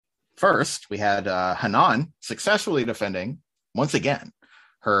Hanan successfully defending, once again,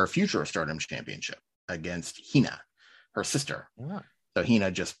 her Future of Stardom Championship against Hina, her sister. Yeah. So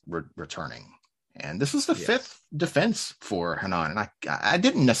Hina just returning. And this was the 5th defense for Hanan. And I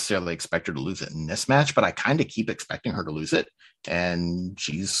didn't necessarily expect her to lose it in this match, but I kind of keep expecting her to lose it. And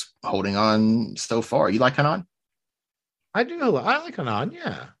she's holding on so far. You like Hanan? I do. I like Hanan.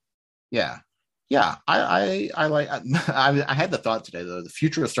 Yeah. Yeah. I like. I had the thought today though. The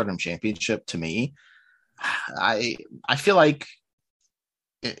Future of Stardom Championship, to me, I feel like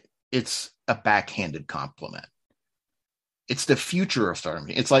it's a backhanded compliment. It's the future of Stardom.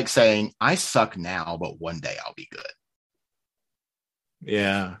 It's like saying, I suck now, but one day I'll be good.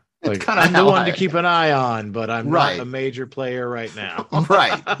 Yeah. Like, I'm the one to keep an eye on, but I'm not a major player right now.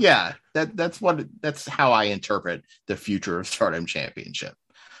 Right. Yeah. That's how I interpret the Future of Stardom Championship.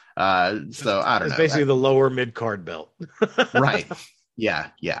 So I don't know. It's basically the lower mid-card belt. Right. Yeah.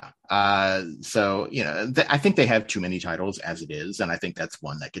 So, I think they have too many titles as it is. And I think that's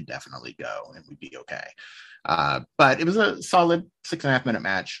one that could definitely go and we'd be okay. But it was a solid 6.5 minute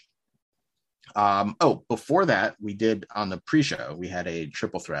match. Before that, we did on the pre-show, we had a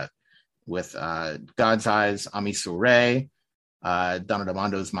triple threat with God's Eyes, Ami Sourei, Donna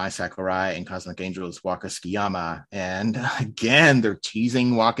Demondo's Mai Sakurai, and Cosmic Angels Waka Tsukiyama. And again, they're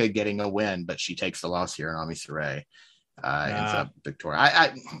teasing Waka getting a win, but she takes the loss here, and Ami Sourei ends up victorious.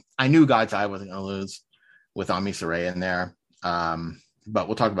 I knew God's Eye wasn't going to lose with Ami Sourei in there. But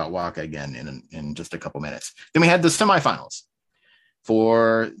we'll talk about Waka again in just a couple minutes. Then we had the semifinals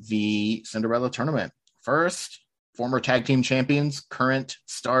for the Cinderella tournament. First, former tag team champions, current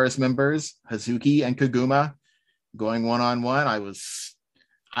Stars members, Hazuki and Kaguma, going one-on-one.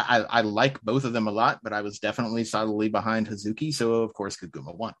 I like both of them a lot, but I was definitely solidly behind Hazuki. So of course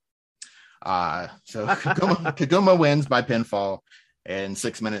Kaguma won. So Kaguma wins by pinfall in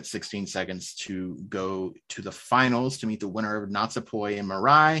 6 minutes, 16 seconds to go to the finals to meet the winner of Natsupoi and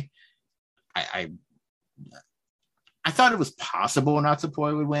Mirai. I thought it was possible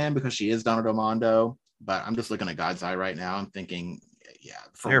Natsupoi would win because she is Donna Demondo, but I'm just looking at God's Eye right now. I'm thinking,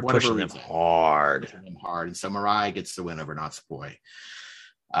 they're pushing them hard. And so Mirai gets the win over Natsupoi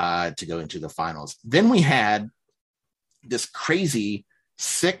to go into the finals. Then we had this crazy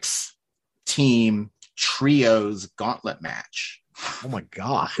 6-team trios gauntlet match. Oh my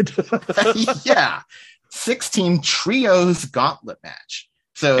God. Yeah. 6-team trios gauntlet match.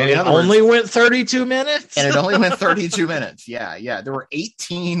 So and it only went 32 minutes. And it only went 32 minutes. Yeah. There were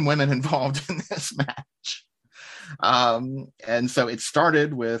 18 women involved in this match. And so it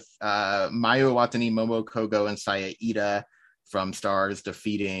started with Mayu Iwatani, Momo Kogo, and Saya Ida from Stars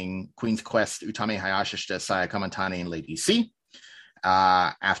defeating Queen's Quest, Utami Hayashishita, Saya Kamatani, and Lady C.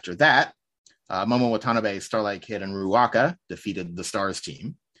 After that, Momo Watanabe, Starlight Kid, and Ruaka defeated the Stars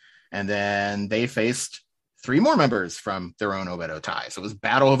team. And then they faced 3 more members from their own Oedo Tai. So it was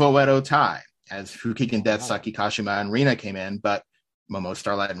Battle of Oedo Tai as Fukigen Death, Saki Kashima, and Rina came in, but Momo,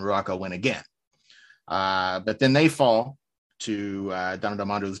 Starlight, and Ruaka win again. But then they fall to Donna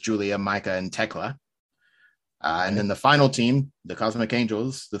Demondo's Julia, Maika, and Tekla. And then the final team, the Cosmic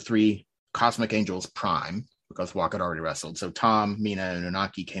Angels, the 3 Cosmic Angels Prime, because Waka had already wrestled. So Tom, Mina, and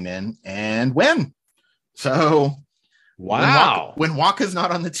Unaki came in and win. So wow. When Waka's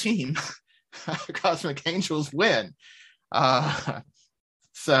not on the team, Cosmic Angels win.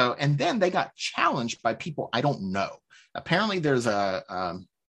 So, and then they got challenged by people I don't know. Apparently there's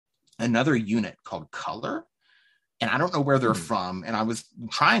another unit called Color, and I don't know where they're from. And I was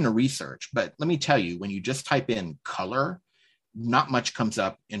trying to research, but let me tell you, when you just type in Color, not much comes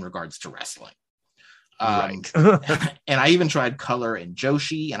up in regards to wrestling. Right. And I even tried Color and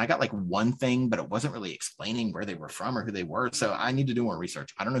Joshi, and I got like one thing, but it wasn't really explaining where they were from or who they were. So I need to do more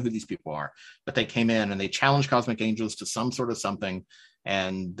research. I don't know who these people are, but they came in and they challenged Cosmic Angels to some sort of something,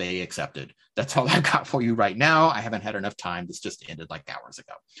 and they accepted. That's all I got for you right now. I haven't had enough time. This just ended like hours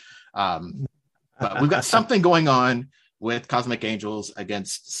ago. But we've got something going on with Cosmic Angels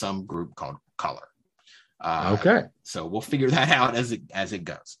against some group called Color. Okay. So we'll figure that out as it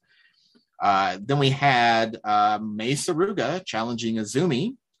goes. Then we had Mei Suruga challenging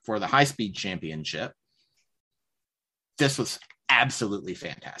Azumi for the High Speed Championship. This was absolutely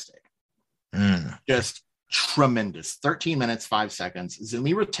fantastic. Just tremendous. 13 minutes, 5 seconds.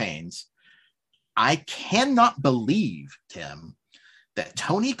 Azumi retains. I cannot believe, Tim, that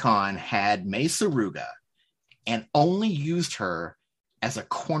Tony Khan had Mei Suruga and only used her as a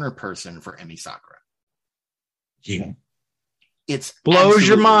corner person for Emi Sakura. Yeah. It's blows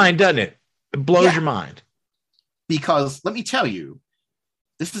your mind, doesn't it? It blows your mind. Because let me tell you,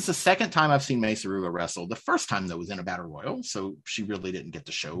 this is the second time I've seen Mei Suruga wrestle. The first time, though, was in a Battle Royal, so she really didn't get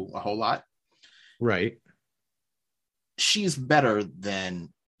to show a whole lot. Right. She's better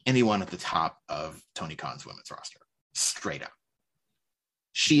than anyone at the top of Tony Khan's women's roster. Straight up.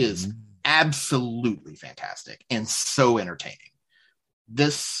 She is absolutely fantastic and so entertaining.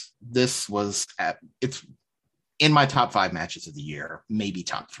 This was it's in my top 5 matches of the year, maybe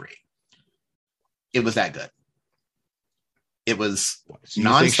top 3. It was that good. It was so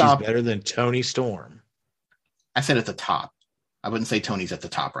nonstop. Think she's better than Tony Storm? I said at the top. I wouldn't say Tony's at the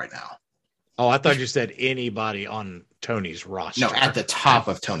top right now. Oh, I thought you said anybody on Tony's roster. No, at the top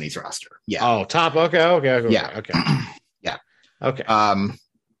of Tony's roster. Yeah. Oh, top. Okay. Yeah. Okay. Yeah. Okay.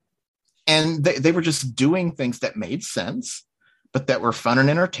 And they were just doing things that made sense, but that were fun and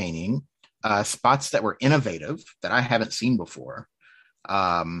entertaining. Spots that were innovative that I haven't seen before.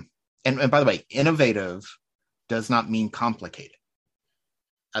 And by the way, innovative does not mean complicated.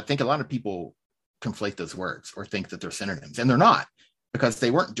 I think a lot of people conflate those words or think that they're synonyms, and they're not, because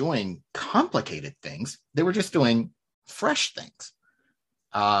they weren't doing complicated things. They were just doing fresh things.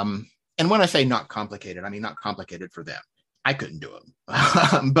 And when I say not complicated, I mean not complicated for them. I couldn't do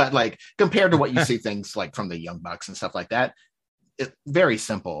them. But like compared to what you see things like from the Young Bucks and stuff like that, it's very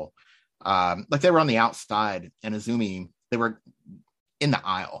simple. Like they were on the outside and Azumi, they were in the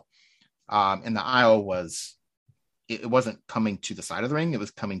aisle. And the aisle it wasn't coming to the side of the ring. It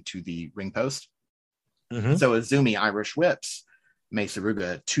was coming to the ring post. Mm-hmm. So Azumi Irish whips Mei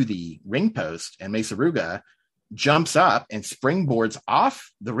Suruga to the ring post, and Mei Suruga jumps up and springboards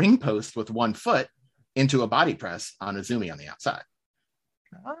off the ring post with one foot into a body press on Azumi on the outside.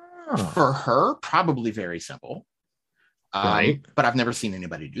 Oh. For her, probably very simple. Right. But I've never seen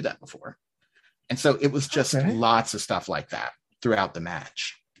anybody do that before. And so it was just lots of stuff like that throughout the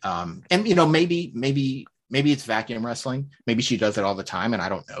match. And, maybe it's vacuum wrestling. Maybe she does it all the time, and I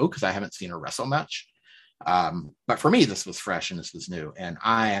don't know because I haven't seen her wrestle much. But for me, this was fresh and this was new, and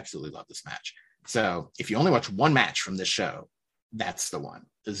I absolutely love this match. So if you only watch one match from this show, that's the one,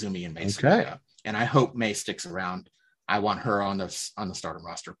 Azumi and Mei Suruga. And I hope Mei sticks around. I want her on the Stardom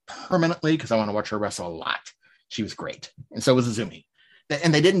roster permanently because I want to watch her wrestle a lot. She was great, and so was Azumi.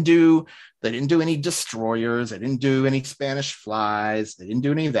 And they didn't do any destroyers. They didn't do any Spanish flies. They didn't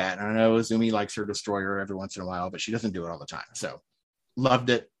do any of that. And I know Azumi likes her destroyer every once in a while, but she doesn't do it all the time. So loved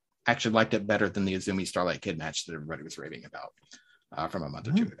it. Actually liked it better than the Azumi Starlight Kid match that everybody was raving about from a month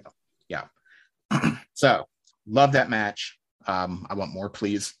or two ago. Yeah. So love that match. I want more,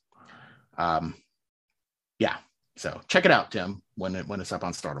 please. Yeah. So check it out, Tim, when it's up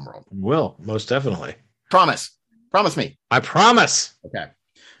on Stardom World. Will, most definitely. Promise me. I promise. Okay.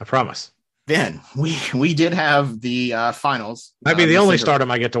 I promise. Then we did have the finals. Might be the only Stardom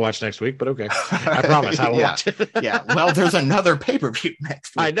I get to watch next week, but okay. I promise I will watch it. Yeah. Well, there's another pay-per-view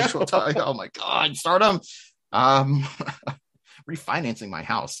next week. I know. Oh my God, Stardom. Refinancing my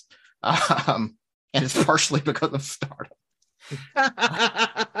house. And it's partially because of Stardom.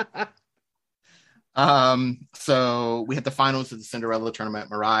 So we had the finals of the Cinderella tournament,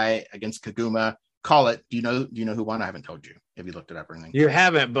 Mirai against Kaguma. Call it. Do you know who won? I haven't told you. Have you looked it up or anything? You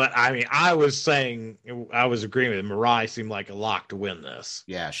haven't, but I mean, I was agreeing with Mirai seemed like a lock to win this.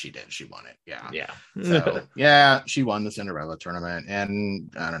 Yeah, she did. She won it. Yeah. Yeah. So yeah, she won the Cinderella tournament,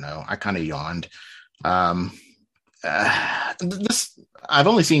 and I don't know. I kind of yawned. I've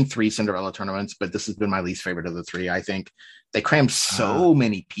only seen 3 Cinderella tournaments, but this has been my least favorite of the 3. I think they crammed so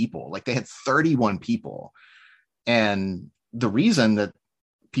many people. Like they had 31 people, and the reason that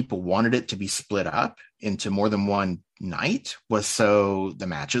people wanted it to be split up into more than one night was so the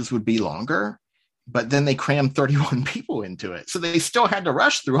matches would be longer, but then they crammed 31 people into it. So they still had to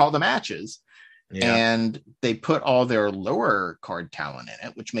rush through all the matches. Yeah. And they put all their lower card talent in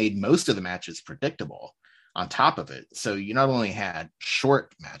it, which made most of the matches predictable on top of it. So you not only had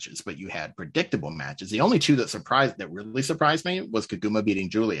short matches, but you had predictable matches. The only 2 that really surprised me was Kaguma beating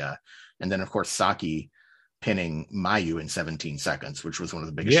Julia. And then of course, Saki pinning Mayu in 17 seconds, which was one of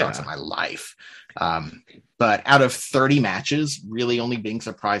the biggest shocks of my life. But out of 30 matches, really only being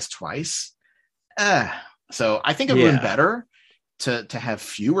surprised twice. So I think it would have been better to have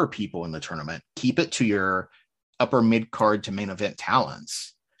fewer people in the tournament, keep it to your upper mid card to main event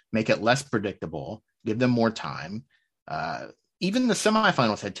talents, make it less predictable, give them more time. Even the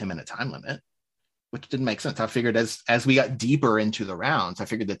semifinals had 10-minute time limit, which didn't make sense. I figured as we got deeper into the rounds, I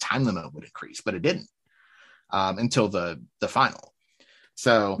figured the time limit would increase, but it didn't. Until the final.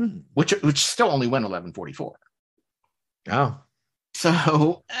 So, which still only went 11:44. Oh,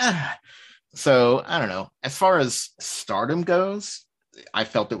 so I don't know. As far as Stardom goes, I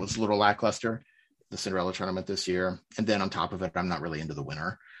felt it was a little lackluster, the Cinderella tournament this year. And then on top of it, I'm not really into the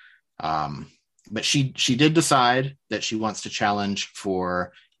winner. But she did decide that she wants to challenge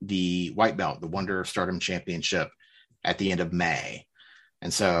for the white belt, the Wonder of Stardom Championship, at the end of May.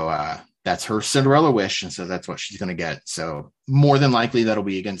 And so that's her Cinderella wish. And so that's what she's going to get. So more than likely that'll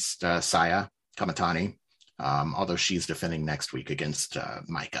be against Saya Kamatani, although she's defending next week against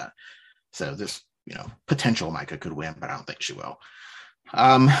Maika. So this, potential Maika could win, but I don't think she will.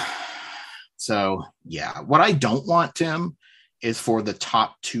 So yeah, what I don't want, Tim, is for the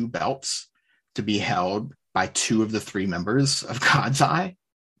top 2 belts to be held by 2 of the 3 members of God's Eye.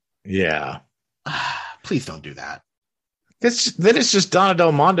 Yeah. Please don't do that. Then it's just Donna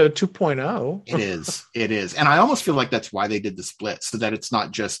Del Mondo 2.0. It is. And I almost feel like that's why they did the split, so that it's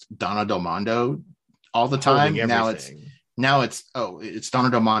not just Donna Del Mondo all the time. Now it's Donna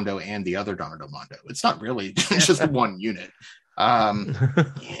Del Mondo and the other Donna Del Mondo. It's not really it's just one unit.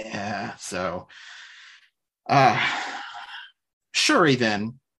 Yeah. So Shuri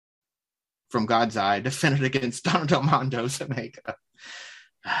then from God's Eye defended against Donna Del Mondo to make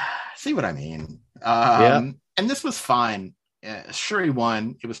see what I mean? And this was fine. Shuri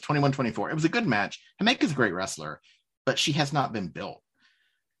won. It was 21-24. It was a good match. Himeka's a great wrestler, but she has not been built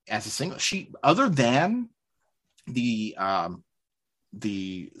as a single. She, other than the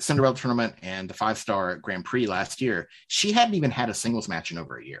Cinderella tournament and the 5-star Grand Prix last year, she hadn't even had a singles match in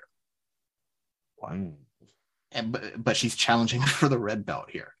over a year. Wow. But she's challenging for the red belt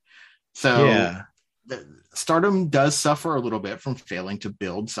here. So Stardom does suffer a little bit from failing to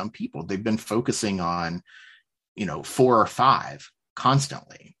build some people. They've been focusing on, 4 or 5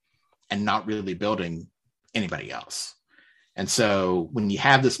 constantly and not really building anybody else. And so when you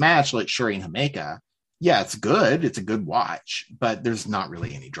have this match like Shuri and Himeka, yeah, it's good. It's a good watch, but there's not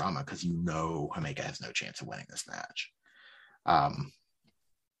really any drama because Himeka has no chance of winning this match.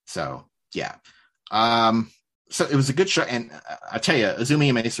 So it was a good show. And I tell you, Azumi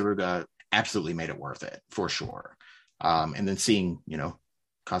and Mei Suruga absolutely made it worth it for sure. And then seeing,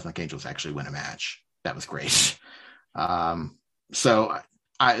 Cosmic Angels actually win a match, that was great. So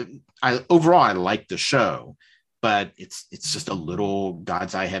I overall, I like the show, but it's just a little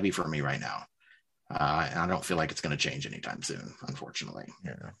God's Eye heavy for me right now. And I don't feel like it's going to change anytime soon, unfortunately.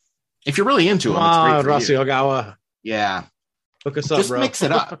 Yeah. If you're really into them, it's great for Rossi you. Ogawa. Yeah. Hook us up, Just bro. mix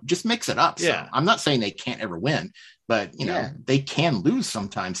it up. Just mix it up. Yeah. So I'm not saying they can't ever win, but they can lose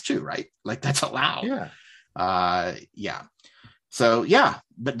sometimes too, right? Like that's allowed. Yeah. So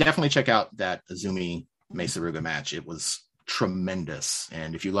but definitely check out that Azumi Mei Suruga match. It was tremendous.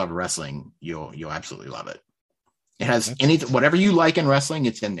 And if you love wrestling, you'll absolutely love it. It has whatever you like in wrestling,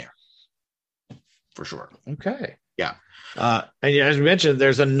 it's in there. For sure. Okay. Yeah. And as you mentioned,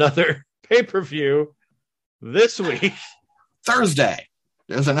 there's another pay-per-view this week. Thursday.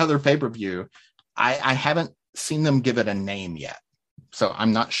 There's another pay-per-view. I haven't seen them give it a name yet, so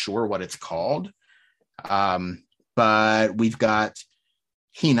I'm not sure what it's called. But we've got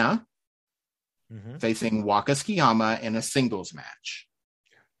Hina facing Waka Tsukiyama in a singles match.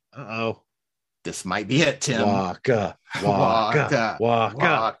 Uh-oh. This might be it, Tim. Waka.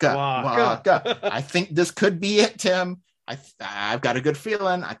 I think this could be it, Tim. I've got a good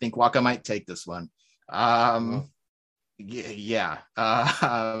feeling. I think Waka might take this one. So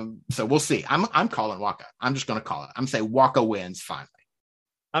we'll see. I'm calling Waka. I'm just going to call it. I'm saying Waka wins finally.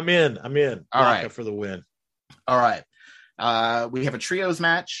 I'm in. All Waka right. For the win. All right. We have a trios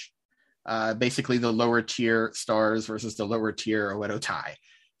match. Basically the lower tier stars versus the lower tier Oedo Tai.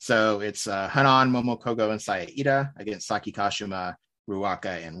 So it's Hanan, Momokogo, and Saya Ida against Saki Kashima,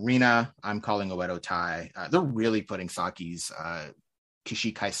 Ruaka, and Rina. I'm calling Oedo Tai. They're really putting Saki's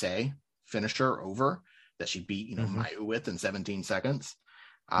Kishi Kaisei finisher over that she beat Mayu with in 17 seconds.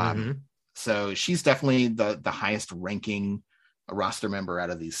 So she's definitely the highest ranking roster member out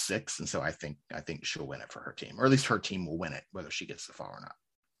of these 6, and so I think she'll win it for her team, or at least her team will win it, whether she gets the fall or not.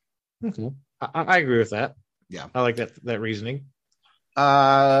 I agree with that. Yeah, I like that reasoning.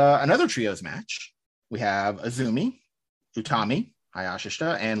 Another trios match. We have Azumi, Utami,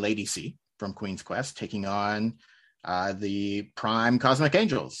 Hayashishita, and Lady C from Queen's Quest taking on the Prime Cosmic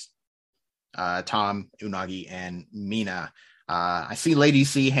Angels, Tom, Unagi, and Mina. I see Lady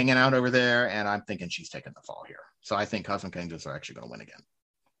C hanging out over there, and I'm thinking she's taking the fall here. So I think Cosmic Angels are actually going to win again.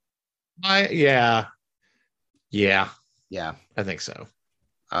 Yeah. I think so.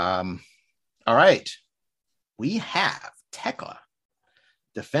 All right. We have Tekla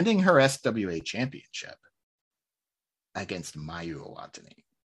defending her SWA championship against Mayu Iwatani.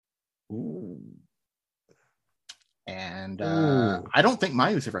 Ooh. And Ooh. I don't think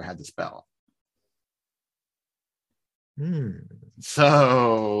Mayu's ever had this belt. Hmm.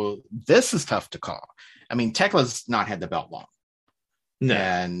 So this is tough to call. I mean, Tekla's not had the belt long. No.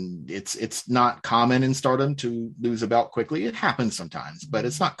 And it's not common in Stardom to lose a belt quickly. It happens sometimes, but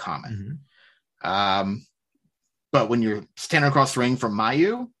it's not common. Mm-hmm. But when you're standing across the ring from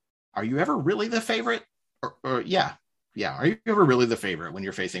Mayu, are you ever really the favorite? Or yeah. Are you ever really the favorite when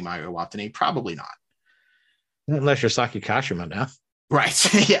you're facing Mayu Iwatani? Probably not. Unless you're Saki Kashima now.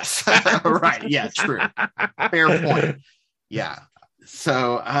 Right. Yes. Right. Yeah, true. Fair point. Yeah.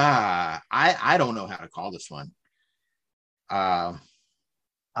 So I don't know how to call this one.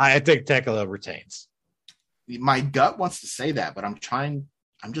 I think Tekla retains. My gut wants to say that, but I'm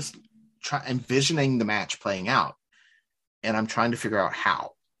just envisioning the match playing out, and I'm trying to figure out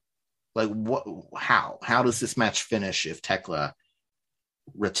how. Like how does this match finish if Tekla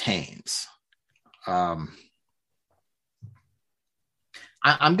retains?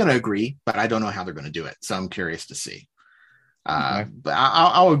 I'm going to agree, but I don't know how they're going to do it. So I'm curious to see. Okay. But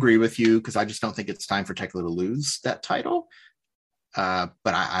I'll agree with you because I just don't think it's time for Tekla to lose that title. But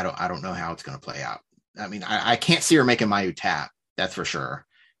I don't know how it's going to play out. I mean, I can't see her making Mayu tap. That's for sure.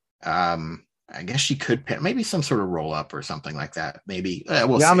 I guess she could maybe some sort of roll up or something like that. Maybe.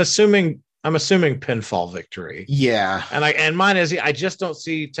 We'll see. I'm assuming pinfall victory. Yeah. And mine is I just don't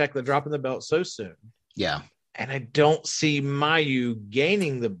see Tekla dropping the belt so soon. Yeah. And I don't see Mayu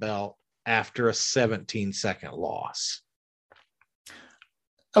gaining the belt after a 17-second loss.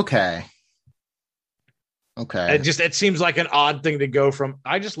 Okay. It seems like an odd thing to go from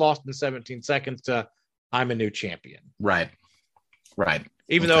I just lost in 17 seconds to I'm a new champion. Right.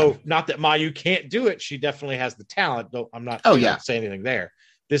 Even though not that Mayu can't do it, she definitely has the talent. Though I'm not saying anything there.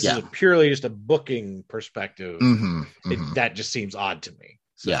 This is purely just a booking perspective. That just seems odd to me.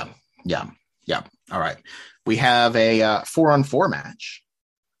 So. Yeah. All right. We have a 4-on-4 match.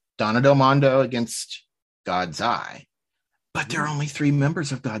 Donna Del Mondo against God's Eye. But there are only 3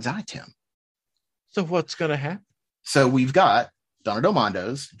 members of God's Eye, Tim. So what's going to happen? So we've got Donna Del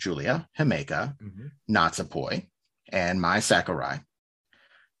Mondo's Julia Himeka, Natsupoi, and Mai Sakurai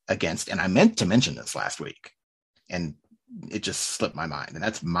against, and I meant to mention this last week, and it just slipped my mind, and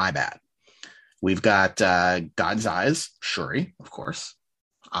that's my bad. We've got God's Eye's Shuri, of course,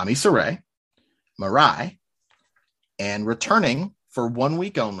 Ami Sarai, Mirai, and returning for 1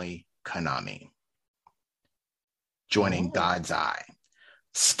 week only, Konami, joining God's Eye.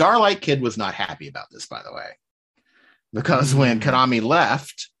 Starlight Kid was not happy about this, by the way, because when Konami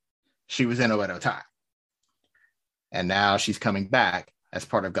left, she was in Oedo Tai. And now she's coming back as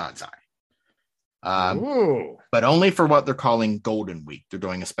part of God's Eye. But only for what they're calling Golden Week. They're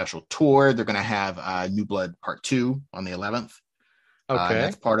doing a special tour. They're going to have New Blood Part 2 on the 11th. Okay.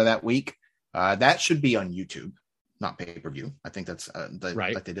 That's part of that week. That should be on YouTube, not pay-per-view. I think that's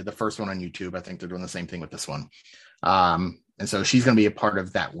right. Like they did the first one on YouTube. I think they're doing the same thing with this one. And so she's going to be a part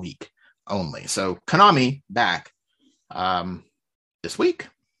of that week only. So Konami back this week.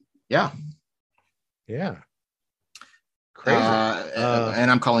 Yeah. Crazy. And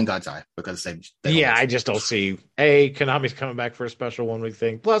I'm calling God's Eye because they I just don't see Konami's coming back for a special 1 week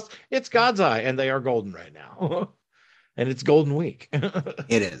thing. Plus, it's God's Eye, and they are golden right now. And it's Golden Week.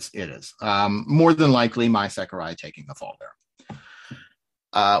 It is. More than likely, Mai Sakurai taking the fall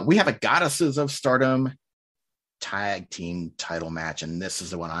there. We have a Goddesses of Stardom tag team title match, and this is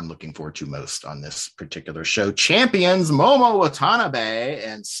the one I'm looking forward to most on this particular show. Champions Momo Watanabe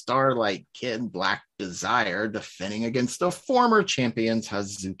and Starlight Kid Black Desire defending against the former champions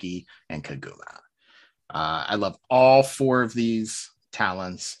Hazuki and Kaguma. I love all 4 of these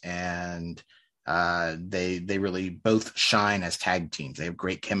talents, and they really both shine as tag teams. They have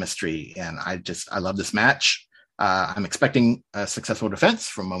great chemistry, and I love this match. I'm expecting a successful defense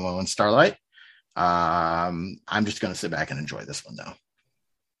from Momo and Starlight. I'm just going to sit back and enjoy this one, though.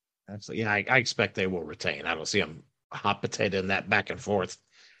 Absolutely. Yeah, I expect they will retain. I don't see them hot potato in that back and forth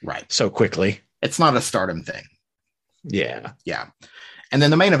so quickly. It's not a Stardom thing. Yeah. And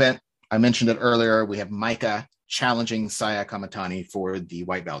then the main event, I mentioned it earlier. We have Maika challenging Saya Kamatani for the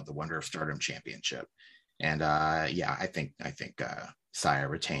white belt, the Wonder of Stardom Championship. And I think Saya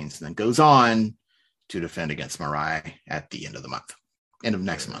retains and then goes on to defend against Mirai at the end of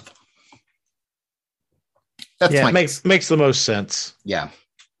next month. That's makes the most sense. Yeah.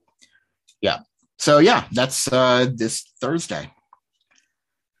 So that's this Thursday.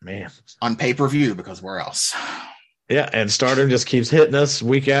 Man. On pay-per-view, because where else? Yeah, and Stardom just keeps hitting us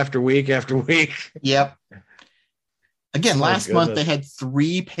week after week after week. Yep. Again, last month they had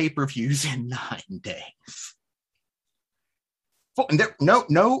 3 pay-per-views in 9 days.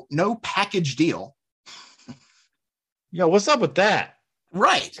 No package deal. Yo, what's up with that?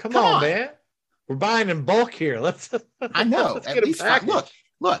 Right. Come on, man. We're buying in bulk here. I know. Let's At get a least package.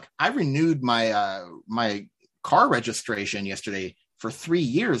 look. I renewed my my car registration yesterday for 3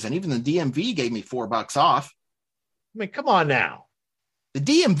 years, and even the DMV gave me $4 off. I mean, come on now. The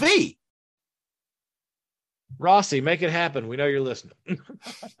DMV. Rossi, make it happen. We know you're listening.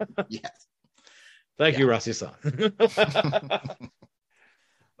 Yes. Thank you, Rossi son.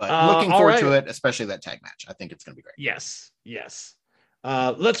 But looking forward to right. it, especially that tag match. I think it's going to be great. Yes.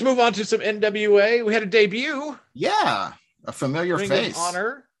 Let's move on to some NWA. We had a debut. Yeah, a familiar Ring face. of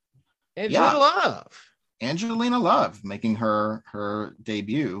Honor. Angelina Love. Angelina Love making her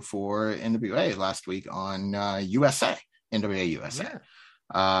debut for NWA last week on NWA USA.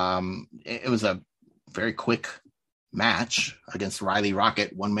 Yeah. It was a very quick match against Riley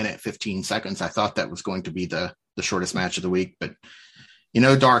Rocket, 1 minute 15 seconds. I thought that was going to be the shortest match of the week, but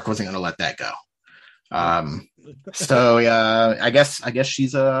Dark wasn't going to let that go. So I guess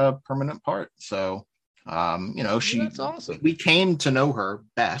she's a permanent part. So That's awesome. We came to know her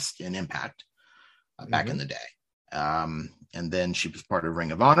best in Impact back in the day. And then she was part of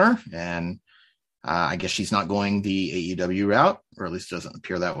Ring of Honor, and I guess she's not going the AEW route, or at least doesn't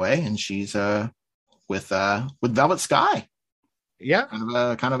appear that way. And she's with Velvet Sky. Yeah.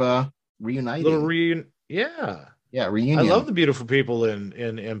 Kind of a reuniting. Little reunion. Yeah. Yeah, reunion. I love the beautiful people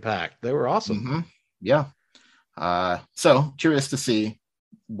in Impact. They were awesome. Mm-hmm. Yeah. So curious to see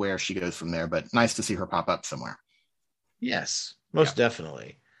where she goes from there, but nice to see her pop up somewhere. Yes, most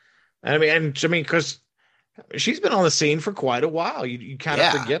definitely. I mean, because she's been on the scene for quite a while. You kind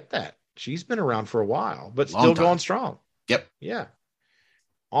of forget that. She's been around for a while, but still going strong. Yep. Yeah.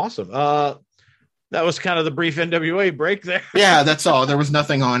 Awesome. That was kind of the brief NWA break there. Yeah, that's all. There was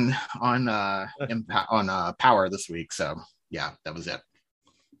nothing on Power this week, so yeah, that was it.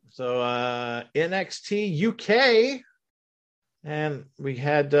 So NXT UK, and we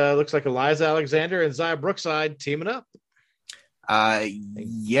had looks like Eliza Alexander and Zaya Brookside teaming up.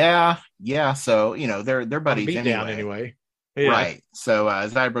 Yeah. So they're buddies anyway. Yeah. Right. So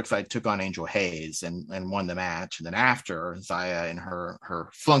Zaya Brookside took on Angel Hayes and won the match. And then after, Zaya and her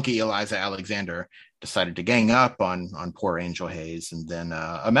flunky Eliza Alexander decided to gang up on poor Angel Hayes. And then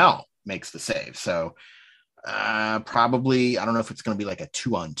Amel makes the save. So probably, I don't know if it's going to be like a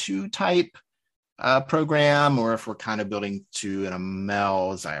 2-on-2 type program, or if we're kind of building to an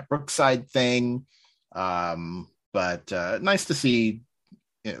Amel Zaya Brookside thing. But nice to see.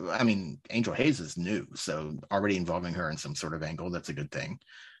 I mean, Angel Hayes is new, so already involving her in some sort of angle, that's a good thing.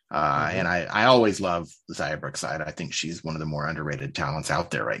 And I always love Zaya Brookside. I think she's one of the more underrated talents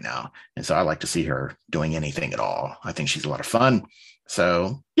out there right now. And so I like to see her doing anything at all. I think she's a lot of fun.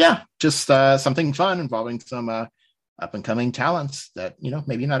 So yeah, just something fun involving some up and coming talents that,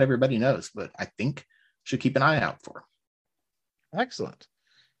 maybe not everybody knows, but I think should keep an eye out for. Excellent.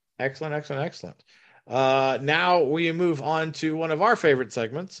 Now we move on to one of our favorite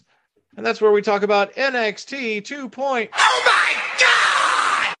segments, and that's where we talk about NXT 2.0. Oh my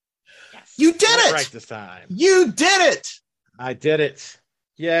God! Yes. You did it! Right this time. You did it! I did it.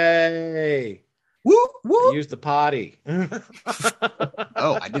 Yay. Woo, woo. I used the potty.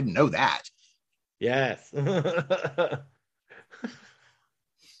 Oh, I didn't know that. Yes.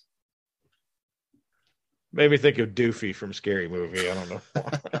 Made me think of Doofy from Scary Movie. I don't know.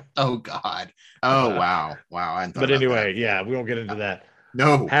 Oh God. Oh wow. But anyway, yeah, we won't get into that.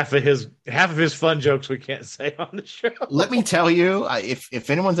 No. Half of his fun jokes we can't say on the show. Let me tell you, if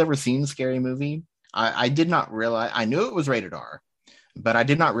anyone's ever seen Scary Movie, I did not realize. I knew it was rated R, but I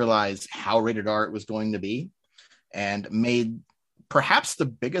did not realize how rated R it was going to be, and made perhaps the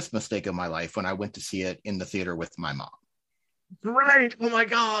biggest mistake of my life when I went to see it in the theater with my mom. Right. Oh my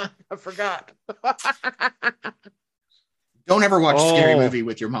God. I forgot. Don't ever watch Scary Movie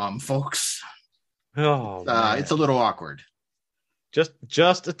with your mom, folks. Oh, it's a little awkward.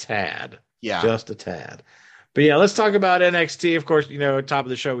 Just a tad. Yeah. Just a tad. But yeah, let's talk about NXT. Of course, top of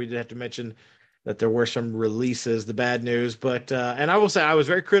the show, we did have to mention that there were some releases, the bad news. But, and I will say I was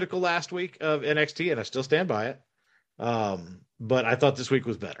very critical last week of NXT, and I still stand by it. But I thought this week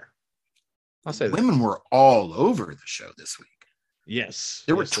was better. I'll say that. Women were all over the show this week. Yes.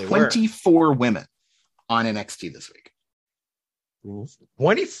 There were 24 women on NXT this week.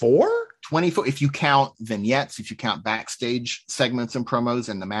 24? 24, if you count vignettes, if you count backstage segments and promos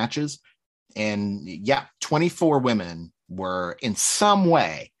and the matches. And yeah, 24 women were in some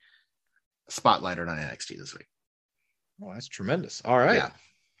way spotlighted on NXT this week. Oh, that's tremendous. All right. Yeah.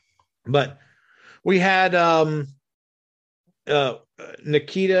 But we had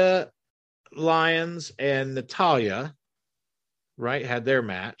Nikita Lyons and Natalya right, had their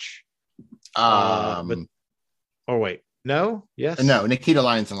match. Um, Yes. no, Nikita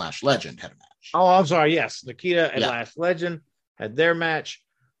Lyons and Lash Legend had a match. Oh, I'm sorry. Yes, Nikita and Yeah. Lash Legend had their match.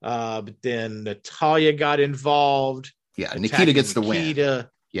 But then Natalya got involved. Yeah, Nikita gets the win.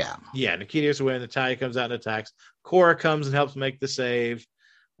 Yeah, Nikita gets the win. Natalya comes out and attacks. Cora comes and helps make the save.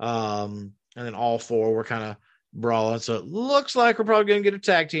 And then all four were kind of brawling. So it looks like we're probably going to get a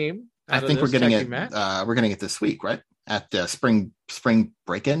tag team. I think we're getting it. We're getting it this week, right? At the spring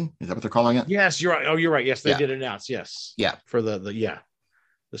break-in. Is that what they're calling it? Yes, you're right. Oh, you're right. Yes, they did announce. Yes. Yeah. For the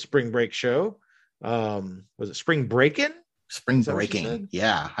spring break show. Was it spring break-in? Spring breaking.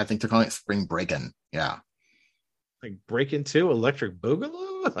 Yeah. I think they're calling it spring break-in. Yeah. Like Breaking 2, Electric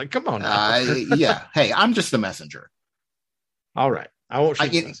Boogaloo? Like, come on now. Yeah. Hey, I'm just the messenger. All right. I won't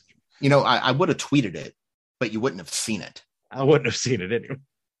shoot the messenger. I would have tweeted it, but you wouldn't have seen it. I wouldn't have seen it anyway.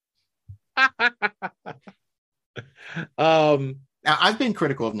 Now, I've been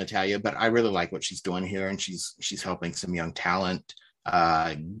critical of Natalya, but I really like what she's doing here, and she's helping some young talent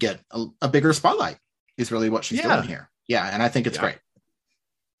get a bigger spotlight is really what she's doing here. Yeah, and I think it's great.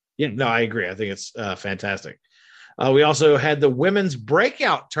 Yeah, no, I agree. I think it's fantastic. We also had the women's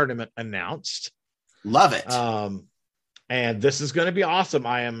breakout tournament announced. Love it. And this is going to be awesome.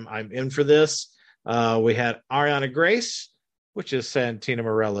 I'm in for this. We had Ariana Grace, which is Santina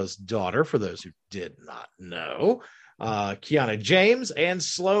Morella's daughter, for those who did not know. Kiana James and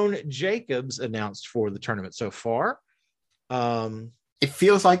Sloane Jacobs announced for the tournament so far. It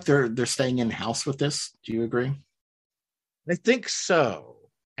feels like they're staying in-house with this. Do you agree? I think so.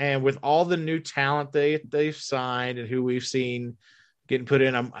 And with all the new talent they've signed and who we've seen getting put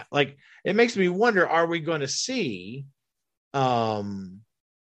in, I'm like, it makes me wonder, are we going to see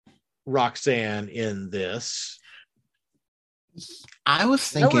Roxanne in this? I was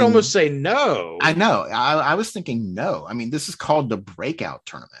thinking, I would almost say no. I know. I was thinking no. I mean, this is called the breakout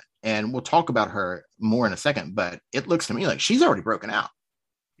tournament, and we'll talk about her more in a second, but it looks to me like she's already broken out.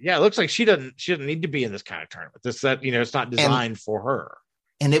 Yeah, it looks like she doesn't need to be in this kind of tournament. It's not designed for her.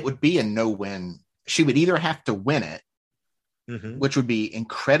 And it would be a no-win. She would either have to win it, which would be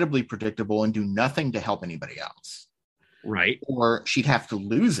incredibly predictable and do nothing to help anybody else. Right. Or she'd have to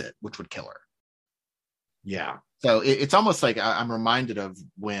lose it, which would kill her. Yeah. So it's almost like I'm reminded of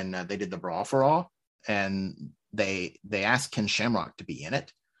when they did the Brawl for All, and they asked Ken Shamrock to be in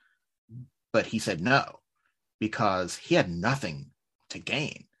it, but he said no because he had nothing to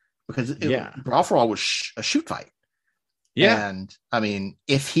gain, because Brawl for All was a shoot fight. Yeah. And I mean,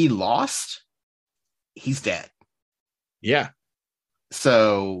 if he lost, he's dead. Yeah.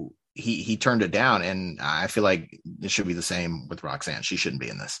 So he turned it down, and I feel like it should be the same with Roxanne. She shouldn't be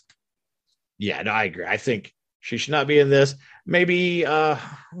in this. Yeah, no, I agree. I think she should not be in this. Maybe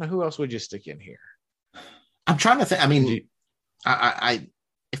who else would you stick in here? I'm trying to think. I mean, I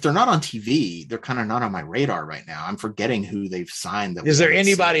if they're not on TV, they're kind of not on my radar right now. I'm forgetting who they've signed. Is there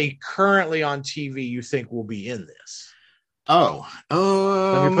anybody currently on TV you think will be in this? Oh,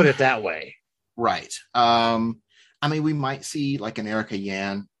 let me put it that way. Right. I mean, we might see like an Erica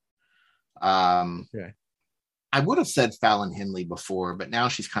Yan. Okay. I would have said Fallon Henley before, but now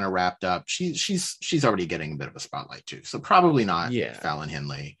she's kind of wrapped up. She's already getting a bit of a spotlight too, so probably not Fallon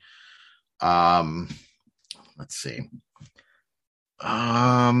Henley. Let's see.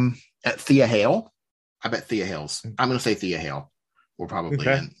 At Thea Hale, I bet Thea Hale's. I'm going to say Thea Hale will probably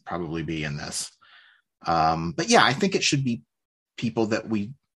be in this. But yeah, I think it should be people that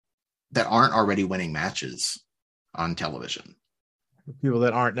aren't already winning matches on television. People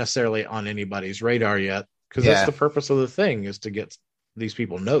that aren't necessarily on anybody's radar yet, because that's the purpose of the thing, is to get these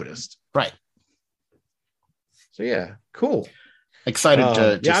people noticed. Right. So yeah, cool.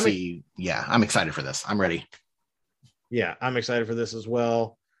 Excited to see. Yeah, I'm excited for this. I'm ready. Yeah, I'm excited for this as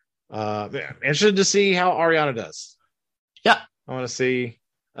well. Interested to see how Ariana does. Yeah. I want to see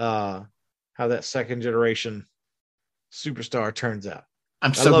how that second generation superstar turns out.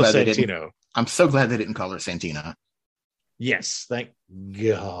 I'm so glad they didn't call her Santina. Yes, thank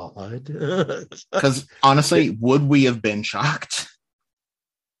God. Because honestly, would we have been shocked?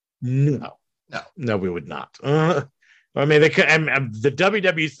 No, we would not. I mean, they could. The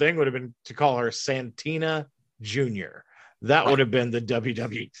WWE thing would have been to call her Santina Junior. That would have been the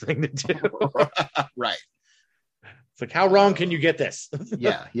WWE thing to do. Right. It's like, how wrong can you get this?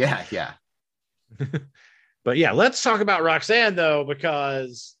 Yeah. But yeah, let's talk about Roxanne though,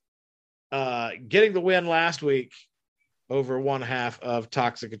 because getting the win last week over one half of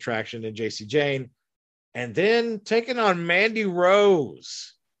Toxic Attraction and JC Jane, and then taking on Mandy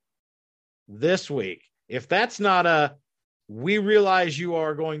Rose this week. If that's not we realize you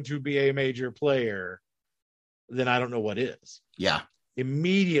are going to be a major player, then I don't know what is. Yeah.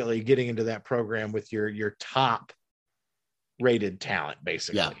 Immediately getting into that program with your top rated talent,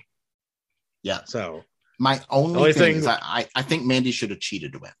 basically. Yeah. So my only thing is I think Mandy should have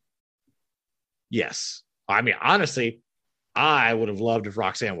cheated to win. Yes. I mean, honestly, I would have loved if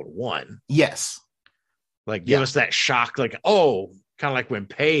Roxanne would have won. Yes. Like, give us that shock. Like, kind of like when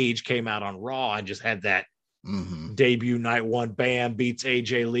Paige came out on Raw and just had that debut night one, bam, beats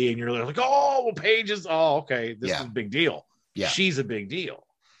AJ Lee. And you're like, oh, well, Paige is, okay, this is a big deal. Yeah. She's a big deal.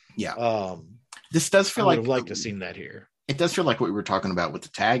 Yeah. This does feel like, I would have liked to have seen that here. It does feel like what we were talking about with the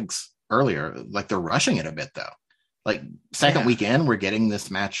tags earlier. Like, they're rushing it a bit, though. Like, second weekend, we're getting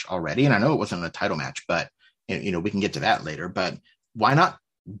this match already. And I know it wasn't a title match, but, you know, we can get to that later. But why not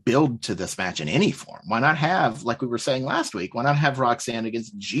build to this match in any form? Why not have, like we were saying last week, why not have Roxanne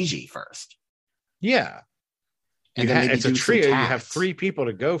against Gigi first? Yeah. And then it's a trio. You have 3 people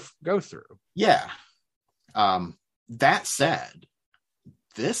to go through. Yeah. That said,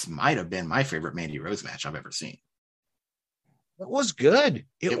 this might have been my favorite Mandy Rose match I've ever seen. It was good.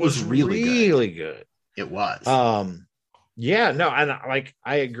 It was really good. It was. Yeah, no, and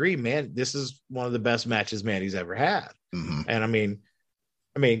I agree, man. This is one of the best matches Mandy's ever had. Mm-hmm. And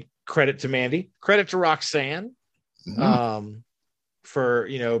I mean, credit to Mandy, credit to Roxanne, for,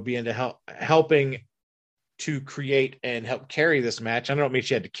 you know, being helping to create and help carry this match. I don't mean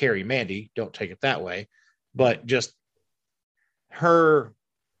she had to carry Mandy, don't take it that way, but just her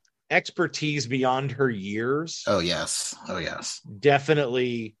expertise beyond her years. Oh yes.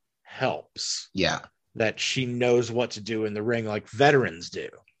 Definitely helps. Yeah. That she knows what to do in the ring like veterans do.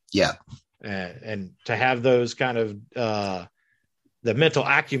 Yeah. And to have those kind of the mental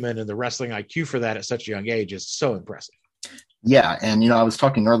acumen and the wrestling IQ for that at such a young age is so impressive. Yeah. And, you know, I was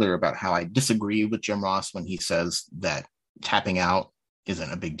talking earlier about how I disagree with Jim Ross when he says that tapping out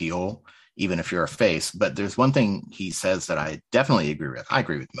isn't a big deal, even if you're a face. But there's one thing he says that I definitely agree with. I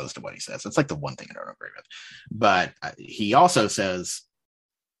agree with most of what he says. It's like the one thing I don't agree with. But he also says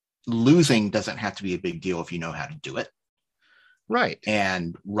losing doesn't have to be a big deal if you know how to do it. Right.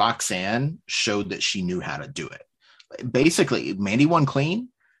 And Roxanne showed that she knew how to do it. Basically, Mandy won clean,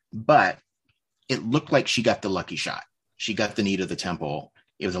 but it looked like she got the lucky shot. She got the knee to the temple.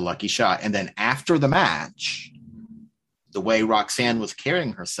 It was a lucky shot. And then after the match, the way Roxanne was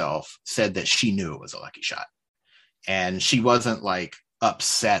carrying herself said that she knew it was a lucky shot. And she wasn't like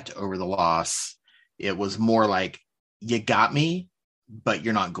upset over the loss. It was more like, you got me, but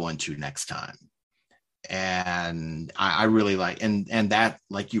you're not going to next time. And I really like, and that,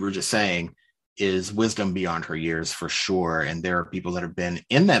 like you were just saying, is wisdom beyond her years for sure. And there are people that have been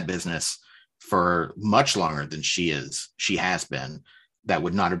in that business for much longer than she has been, that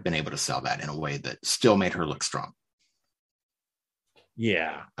would not have been able to sell that in a way that still made her look strong.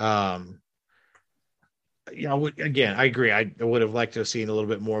 Yeah. Again, I agree. I would have liked to have seen a little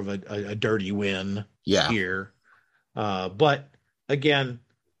bit more of a dirty win here. But again,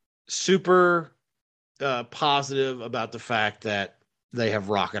 super positive about the fact that they have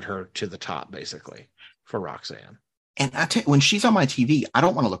rocketed her to the top, basically, for Roxanne. And I tell you, when she's on my TV, I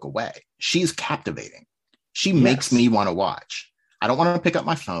don't want to look away. She's captivating. She makes me want to watch. I don't want to pick up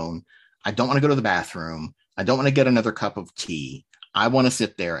my phone. I don't want to go to the bathroom. I don't want to get another cup of tea. I want to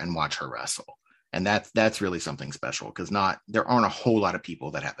sit there and watch her wrestle. And that's really something special, because there aren't a whole lot of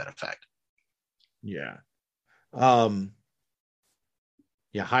people that have that effect. Yeah. High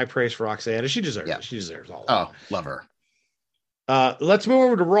praise for Roxanne. And she deserves it. She deserves all of it. Love her. Let's move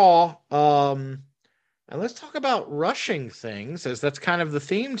over to Raw. And let's talk about rushing things, as that's kind of the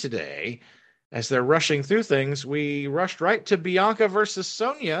theme today. As they're rushing through things, we rushed right to Bianca versus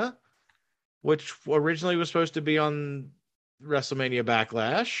Sonya, which originally was supposed to be on WrestleMania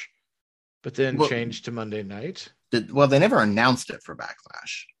Backlash, but then changed to Monday night. They never announced it for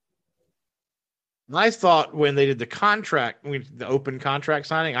Backlash. I thought when they did the open contract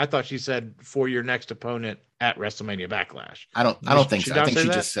signing, I thought she said for your next opponent at WrestleMania Backlash. I don't think so. I think she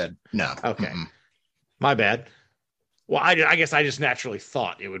just said no. Okay. Mm-mm. My bad. Well, I guess I just naturally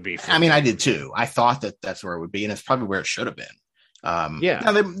thought it would be. I did too. I thought that's where it would be, and it's probably where it should have been.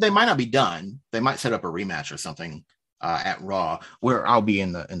 Now they might not be done. They might set up a rematch or something at Raw, where I'll be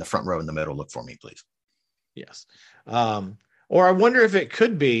in the front row in the middle. Look for me, please. Yes. Or I wonder if it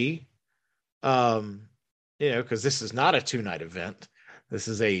could be, because this is not a 2-night event. This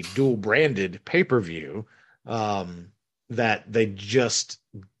is a dual branded pay-per-view that they just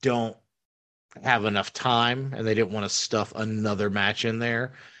don't have enough time, and they didn't want to stuff another match in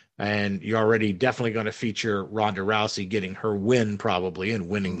there. And you're already definitely going to feature Ronda Rousey getting her win probably and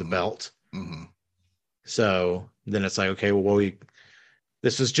winning the belt. Mm-hmm. So then it's like, okay, well,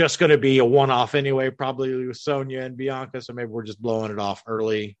 this is just going to be a one-off anyway, probably with Sonya and Bianca. So maybe we're just blowing it off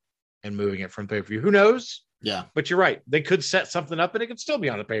early and moving it from pay-per-view. Who knows? Yeah. But you're right. They could set something up and it could still be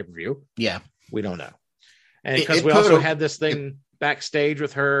on the pay-per-view. Yeah. We don't know. And because we also had this thing backstage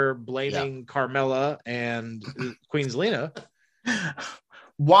with her blaming Carmella and Queen Zelina.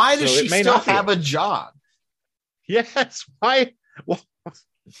 Why does she still have a job? Yes. Why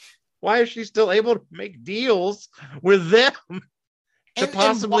is she still able to make deals with them to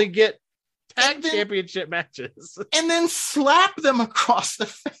possibly get tag championship matches? And then slap them across the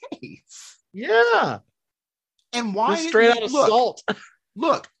face. Yeah. And why? Straight out of Salt.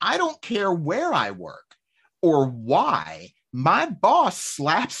 Look, I don't care where I work or why. My boss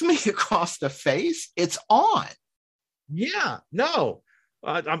slaps me across the face. It's on. Yeah. No.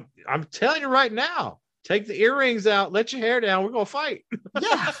 I'm telling you right now. Take the earrings out. Let your hair down. We're gonna fight.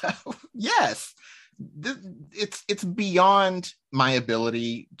 Yeah. Yes. It's beyond my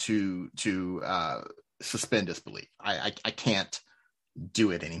ability to suspend disbelief. I can't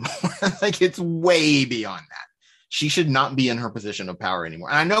do it anymore. Like, it's way beyond that. She should not be in her position of power anymore.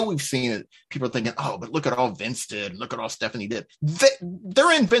 And I know we've seen it. People are thinking, oh, but look at all Vince did. Look at all Stephanie did.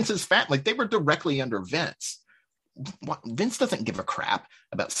 They're in Vince's family. Like, they were directly under Vince. Vince doesn't give a crap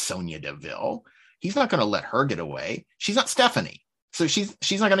about Sonya Deville. He's not going to let her get away. She's not Stephanie. So she's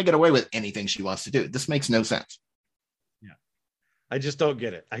not going to get away with anything she wants to do. This makes no sense. Yeah. I just don't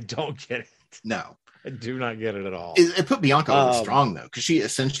get it. I don't get it. No. I do not get it at all. It put Bianca over strong, though, because she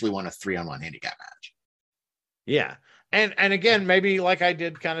essentially won a 3-on-1 handicap match. Yeah. And again, maybe like I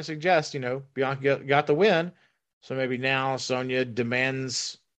did kind of suggest, Bianca got the win. So maybe now Sonya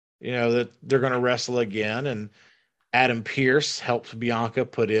demands, that they're going to wrestle again. And Adam Pearce helps Bianca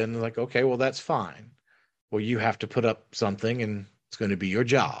put in like, okay, well, that's fine. Well, you have to put up something and it's going to be your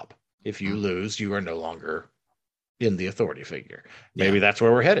job. If you lose, you are no longer in the authority figure. Maybe that's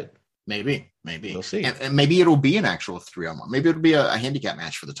where we're headed. Maybe. We'll see. And maybe it'll be an actual 3-on-1. Maybe it'll be a handicap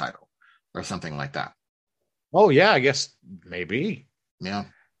match for the title or something like that. Oh, yeah, I guess maybe. Yeah.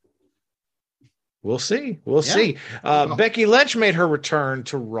 We'll see. We'll see. Becky Lynch made her return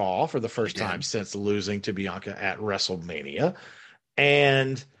to Raw for the first time since losing to Bianca at WrestleMania.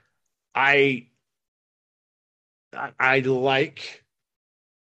 And I like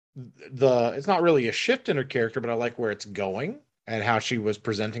it's not really a shift in her character, but I like where it's going and how she was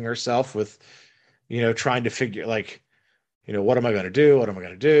presenting herself with, trying to figure what am I going to do? What am I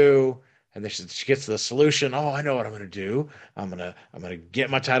going to do? And then she gets to the solution. Oh, I know what I'm going to do. I'm going to get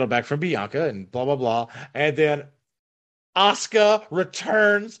my title back from Bianca and blah, blah, blah. And then Asuka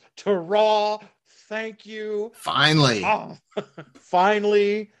returns to Raw. Thank you. Finally. Oh,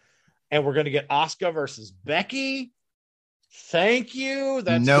 finally. And we're going to get Asuka versus Becky. Thank you.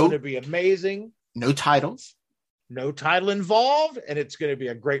 That's going to be amazing. No titles. No title involved. And it's going to be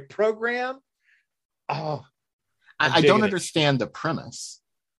a great program. Oh, I don't understand the premise.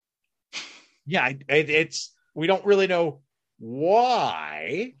 Yeah, we don't really know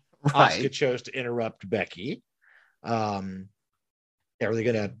why Asuka chose to interrupt Becky. Are we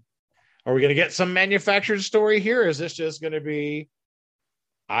gonna get some manufactured story here? Or is this just gonna be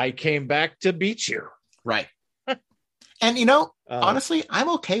I came back to beat you? Right. And honestly, I'm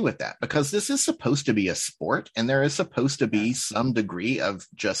okay with that because this is supposed to be a sport and there is supposed to be some degree of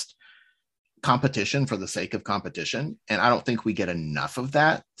just competition for the sake of competition. And I don't think we get enough of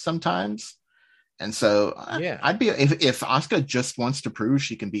that sometimes. And so I'd be, if Asuka just wants to prove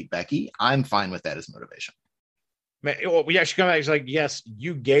she can beat Becky, I'm fine with that as motivation. Well, yeah, she comes back. She's like, yes,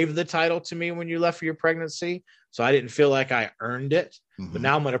 you gave the title to me when you left for your pregnancy. So I didn't feel like I earned it. Mm-hmm. But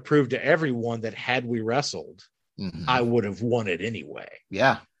now I'm going to prove to everyone that had we wrestled, I would have won it anyway.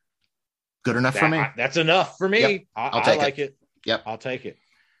 Yeah. Good enough for me. That's enough for me. Yep. I like it. Yep. I'll take it.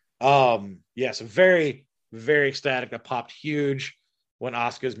 Yes, very, very ecstatic. I popped huge when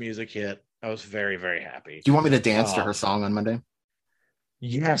Asuka's music hit. I was very, very happy. Do you want me to dance to her song on Monday?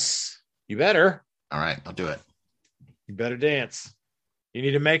 Yes, you better. All right, I'll do it. You better dance. You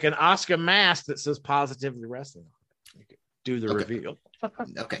need to make an Asuka mask that says Positively Wrestling. You can do the reveal.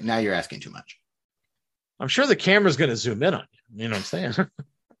 Okay, now you're asking too much. I'm sure the camera's going to zoom in on you. You know what I'm saying?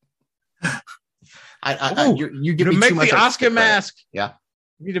 You give me make too much the Asuka mask. Yeah.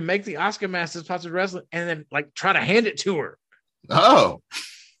 You need to make the Asuka mask that's Positive Wrestling and then try to hand it to her. Oh.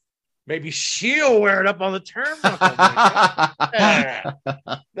 Maybe she'll wear it up on the turnbuckle.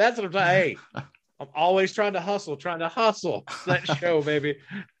 That's what I'm saying. Hey, I'm always trying to hustle that show, baby.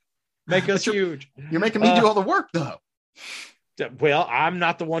 Make us huge. You're making me do all the work, though. Well, I'm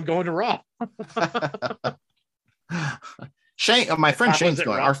not the one going to Raw. Shane, my friend Was Shane's it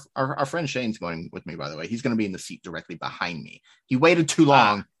going. rough? Our friend Shane's going with me, by the way. He's going to be in the seat directly behind me. He waited too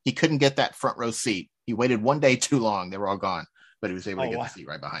long. He couldn't get that front row seat. He waited one day too long. They were all gone, but he was able to get the seat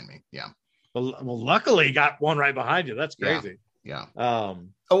right behind me. Yeah. Well, luckily, he got one right behind you. That's crazy. Yeah. Oh,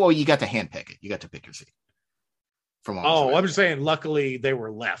 well, you got to hand pick it. You got to pick your seat. I'm just saying. Luckily, they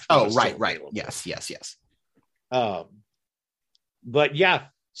were left. Oh, right. Yes. But yeah,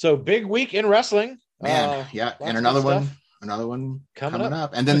 so big week in wrestling, man. And another one coming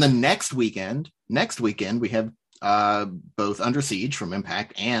up. And then the next weekend we have both Under Siege from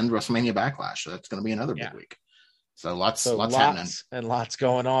Impact and WrestleMania Backlash. So that's going to be another big week. So lots happening and lots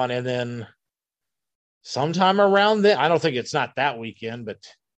going on. And then sometime around then, I don't think it's not that weekend, but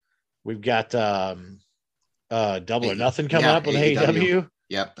we've got Double or Nothing coming up with AEW.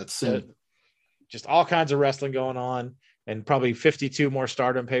 Yep, that's soon. Just all kinds of wrestling going on, and probably 52 more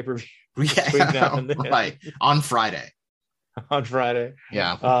Stardom pay-per-view. Right. On Friday.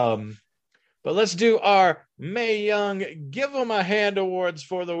 Yeah. But let's do our Mae Young Give 'em a Hand Awards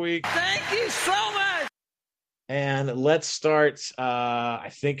for the week. Thank you so much. And let's start.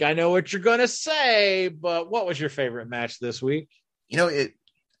 I think I know what you're going to say, but what was your favorite match this week?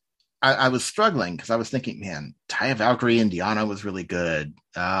 I was struggling because I was thinking, man, Taya Valkyrie and Deanna was really good.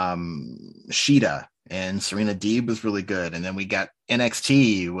 Shida and Serena Deeb was really good. And then we got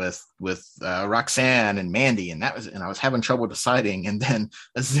NXT with Roxanne and Mandy. And I was having trouble deciding. And then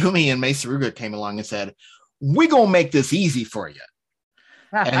Azumi and Mei Suruga came along and said, we're going to make this easy for you.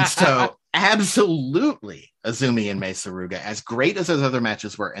 And so absolutely Azumi and Mei Suruga, as great as those other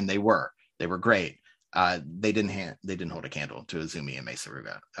matches were, and they were great. They didn't hold a candle to Azumi and Mei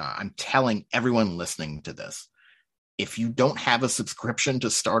Suruga. I'm telling everyone listening to this, if you don't have a subscription to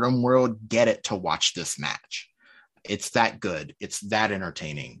Stardom World, get it to watch this match. It's that good. It's that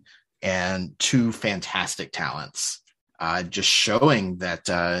entertaining, and two fantastic talents, just showing that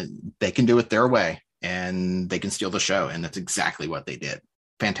they can do it their way and they can steal the show. And that's exactly what they did.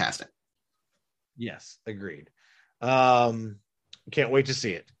 Fantastic. Yes, agreed. Can't wait to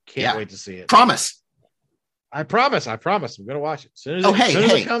see it. Wait to see it. Promise. I promise. I'm going to watch it as soon as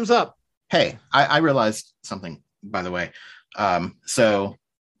it comes up. Hey, I realized something, by the way. So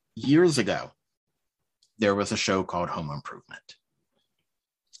years ago, there was a show called Home Improvement.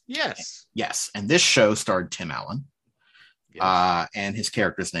 Yes. And this show starred Tim Allen. Yes. And his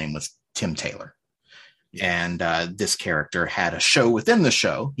character's name was Tim Taylor. Yes. And this character had a show within the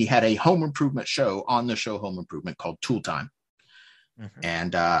show. He had a home improvement show on the show Home Improvement called Tool Time. Mm-hmm.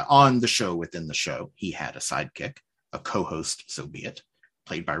 And on the show within the show, he had a sidekick, a co-host, so be it,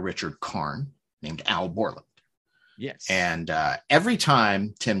 played by Richard Karn, named Al Borland. Yes. And every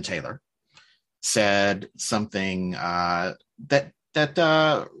time Tim Taylor said something that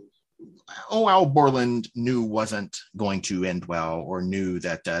Al Borland knew wasn't going to end well, or knew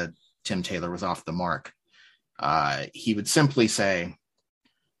that Tim Taylor was off the mark, he would simply say,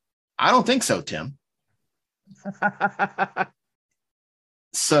 I don't think so, Tim.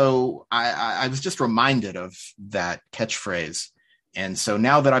 So I was just reminded of that catchphrase. And so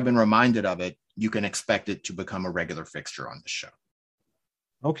now that I've been reminded of it, you can expect it to become a regular fixture on the show.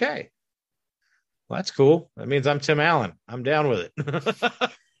 Okay. Well, that's cool. That means I'm Tim Allen. I'm down with it.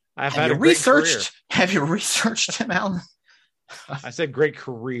 Have you researched Tim Allen? I said great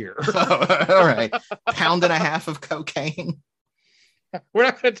career. All right. Pound and a half of cocaine. We're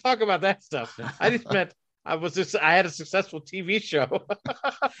not going to talk about that stuff. I just meant I had a successful TV show.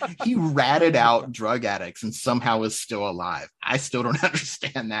 He ratted out drug addicts and somehow is still alive. I still don't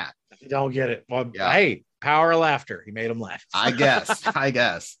understand that. I don't get it. Well, Hey, power of laughter. He made them laugh. I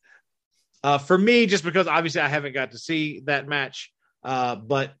guess. For me, just because obviously I haven't got to see that match,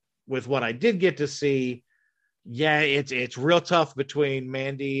 but with what I did get to see, it's real tough between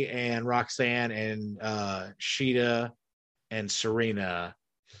Mandy and Roxanne and Shida and Serena.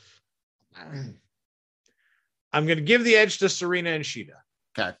 I'm going to give the edge to Serena and Shida.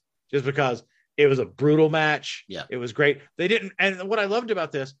 Okay. Just because it was a brutal match. Yeah. It was great. They didn't, and what I loved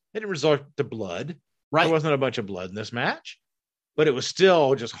about this, they didn't resort to blood. Right. There wasn't a bunch of blood in this match, but it was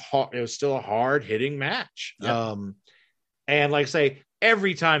still just hard. It was still a hard hitting match. Yep. And like I say,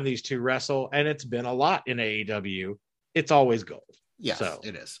 every time these two wrestle, and it's been a lot in AEW, it's always gold. Yes, so,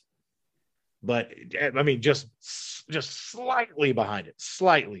 it is. But I mean, just slightly behind it,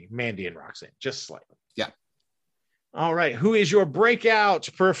 slightly Mandy and Roxanne, just slightly. Yeah. All right. Who is your breakout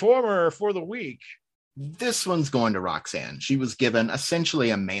performer for the week? This one's going to Roxanne. She was given essentially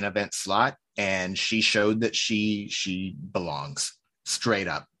a main event slot, and she showed that she belongs straight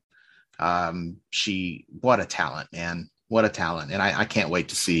up. What a talent, man. What a talent. And I can't wait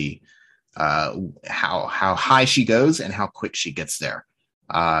to see how high she goes and how quick she gets there.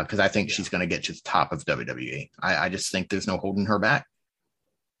 Because I think she's going to get to the top of WWE. I just think there's no holding her back.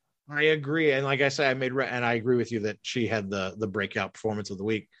 I agree, and like I said, and I agree with you that she had the breakout performance of the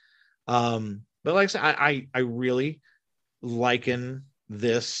week. But like I said, I really liken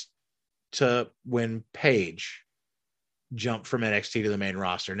this to when Paige jumped from NXT to the main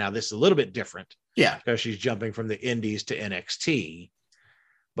roster. Now this is a little bit different, because she's jumping from the Indies to NXT.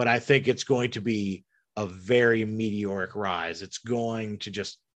 But I think it's going to be a very meteoric rise. It's going to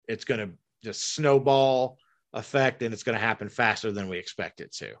just snowball effect, and it's going to happen faster than we expect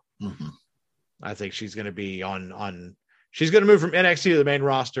it to. Mm-hmm. I think she's going to be she's going to move from NXT to the main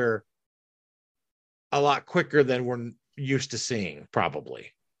roster a lot quicker than we're used to seeing,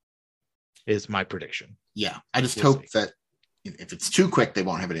 probably, is my prediction. Yeah. I just hope that if it's too quick, they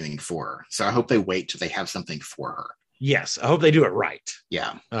won't have anything for her. So I hope they wait till they have something for her. Yes. I hope they do it right.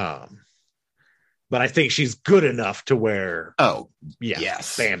 Yeah. But I think she's good enough to where. Oh, yeah.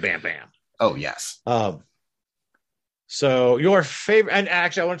 Yes. Bam, bam, bam. Oh, yes. So your favorite, and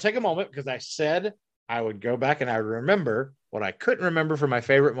actually I want to take a moment because I said I would go back and I would remember what I couldn't remember for my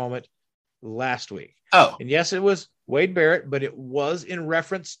favorite moment last week. Oh. And yes, it was Wade Barrett, but it was in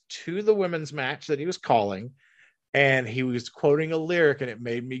reference to the women's match that he was calling. And he was quoting a lyric and it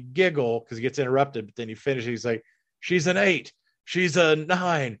made me giggle because he gets interrupted, but then he finishes. He's like, she's an 8, she's a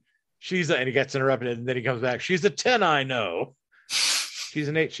 9, and he gets interrupted, and then he comes back, she's a 10, I know. She's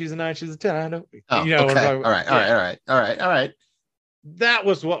an 8, she's a 9, she's a 10, I know. Oh, okay. All right. That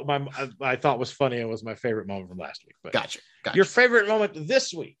was what I thought was funny and was my favorite moment from last week. But Gotcha. Your favorite moment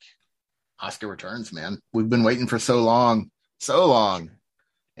this week? Asuka returns, man. We've been waiting for so long,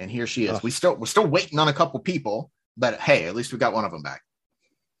 and here she is. We're still waiting on a couple people, but hey, at least we got one of them back.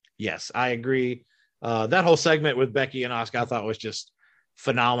 Yes, I agree. That whole segment with Becky and Asuka I thought was just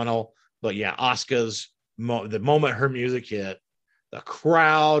phenomenal. But yeah, Asuka's the moment her music hit, the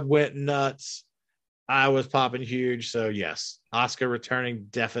crowd went nuts. I was popping huge. So yes, Asuka returning,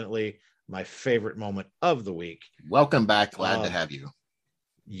 definitely my favorite moment of the week. Welcome back. Glad to have you.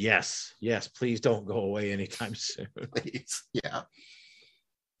 Yes. Please don't go away anytime soon. Please. Yeah.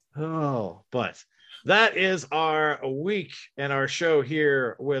 Oh, but that is our week and our show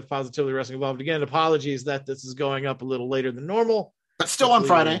here with Positively Wrestling Evolved. Again, apologies that this is going up a little later than normal, but still on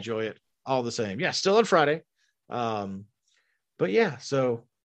Friday. Enjoy it all the same. Yeah, still on Friday. But yeah, so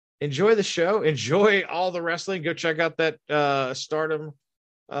enjoy the show. Enjoy all the wrestling. Go check out that Stardom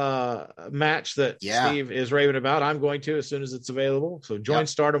match that Steve is raving about. I'm going to as soon as it's available. So join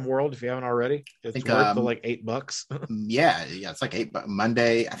Stardom World if you haven't already. It's worth the like $8. yeah, it's like $8.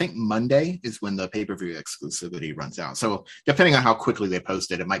 Monday. I think Monday is when the pay-per-view exclusivity runs out. So depending on how quickly they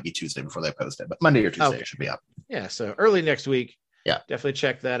post it might be Tuesday before they post it, but Monday or Tuesday it should be up. Yeah, so early next week. Yeah, definitely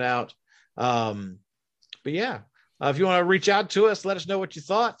check that out. But yeah. If you want to reach out to us, let us know what you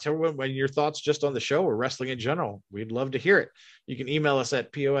thought, when your thoughts just on the show or wrestling in general. We'd love to hear it. You can email us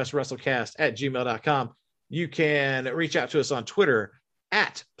at poswrestlecast@gmail.com. You can reach out to us on Twitter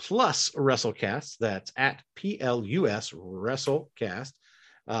at @PlusWrestlecast. That's at PLUS Wrestlecast.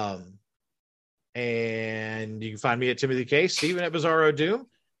 And you can find me at Timothy K. Steven at Bizarro Doom.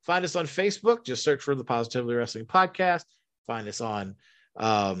 Find us on Facebook. Just search for the Positively Wrestling Podcast. Find us on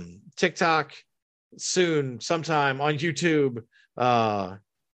TikTok. Soon, sometime on YouTube.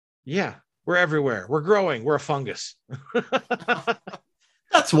 Yeah, we're everywhere. We're growing. We're a fungus.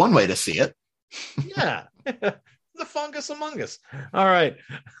 That's one way to see it. Yeah, the fungus among us. All right,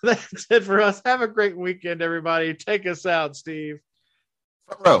 that's it for us. Have a great weekend, everybody. Take us out, Steve.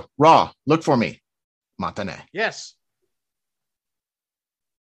 Front row, Raw. Look for me, Montané. Yes.